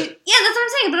 Like she's like. Yeah, that's what I'm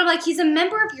saying. But I'm like, he's a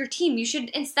member of your team. You should,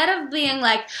 instead of being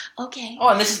like, okay, oh,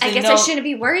 and this is I guess I shouldn't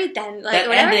be worried then. Like, that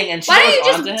whatever. ending, and she why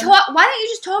don't you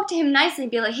just talk to him nicely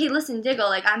and be like, hey, listen, Diggle,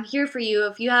 like, I'm here for you.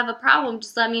 If you have a problem,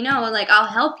 just let me know, and like, I'll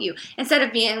help you. Instead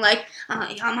of being like,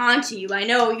 I'm on to you. I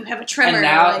know you have a tremor. And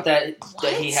now like, that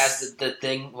he has the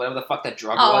thing, whatever the fuck that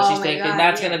drug was he's taking,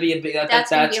 that's gonna be a big.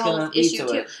 That's gonna lead to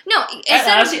it. No,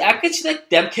 honestly, I could see like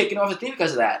them kicking off the team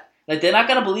because of that. Like, they're not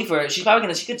gonna believe her. She's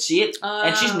probably she could see it,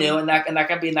 and she's new, and that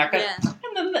could be Yeah.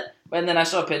 And then I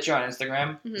saw a picture on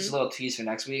Instagram. Just a little tease for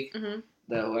next week.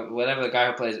 Whatever the guy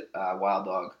who plays Wild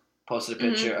Dog posted a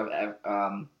picture of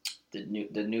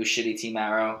the new shitty Team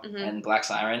Arrow and Black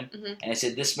Siren, and it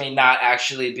said this may not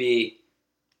actually be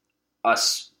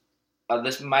us.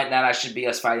 This might not actually be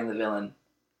us fighting the villain.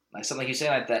 Like something you say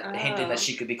like that, hinting that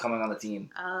she could be coming on the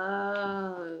team.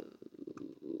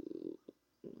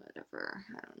 Whatever.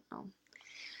 I don't know.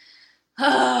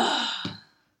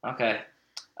 Okay.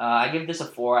 I give this a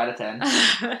 4 out of 10.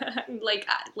 like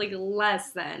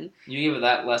less than. You give it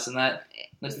that less than that?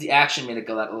 The action made it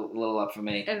go that a little up for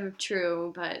me.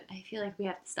 True, but I feel like we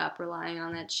have to stop relying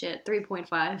on that shit.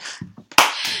 3.5.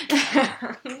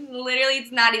 Literally,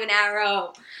 it's not even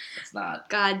Arrow. It's not.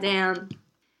 Goddamn.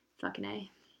 Fucking A.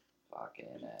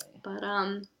 But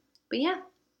yeah.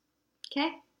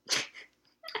 Okay.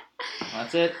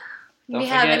 That's it. Do we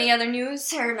have any other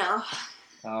news or no?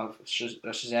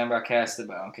 Shazam got casted,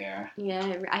 but I don't care.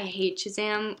 Yeah, I hate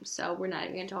Shazam, so we're not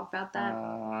even going to talk about that.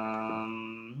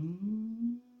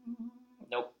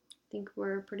 Nope. I think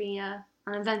we're pretty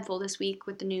uneventful this week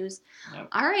with the news. Yep.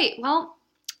 All right, well,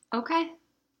 okay.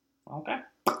 Okay.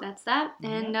 That's that.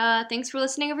 Mm-hmm. And thanks for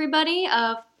listening, everybody.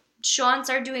 Sean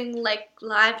started doing, like,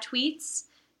 live tweets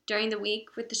during the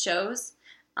week with the shows.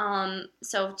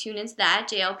 So tune into that,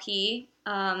 JLP.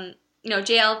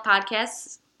 JL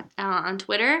Podcasts on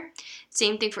Twitter.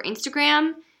 Same thing for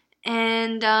Instagram.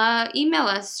 And email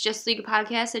us,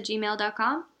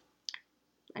 justleagueofpodcasts@gmail.com.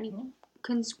 Any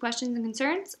questions and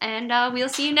concerns? And we'll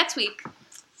see you next week.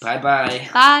 Bye-bye.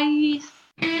 Bye.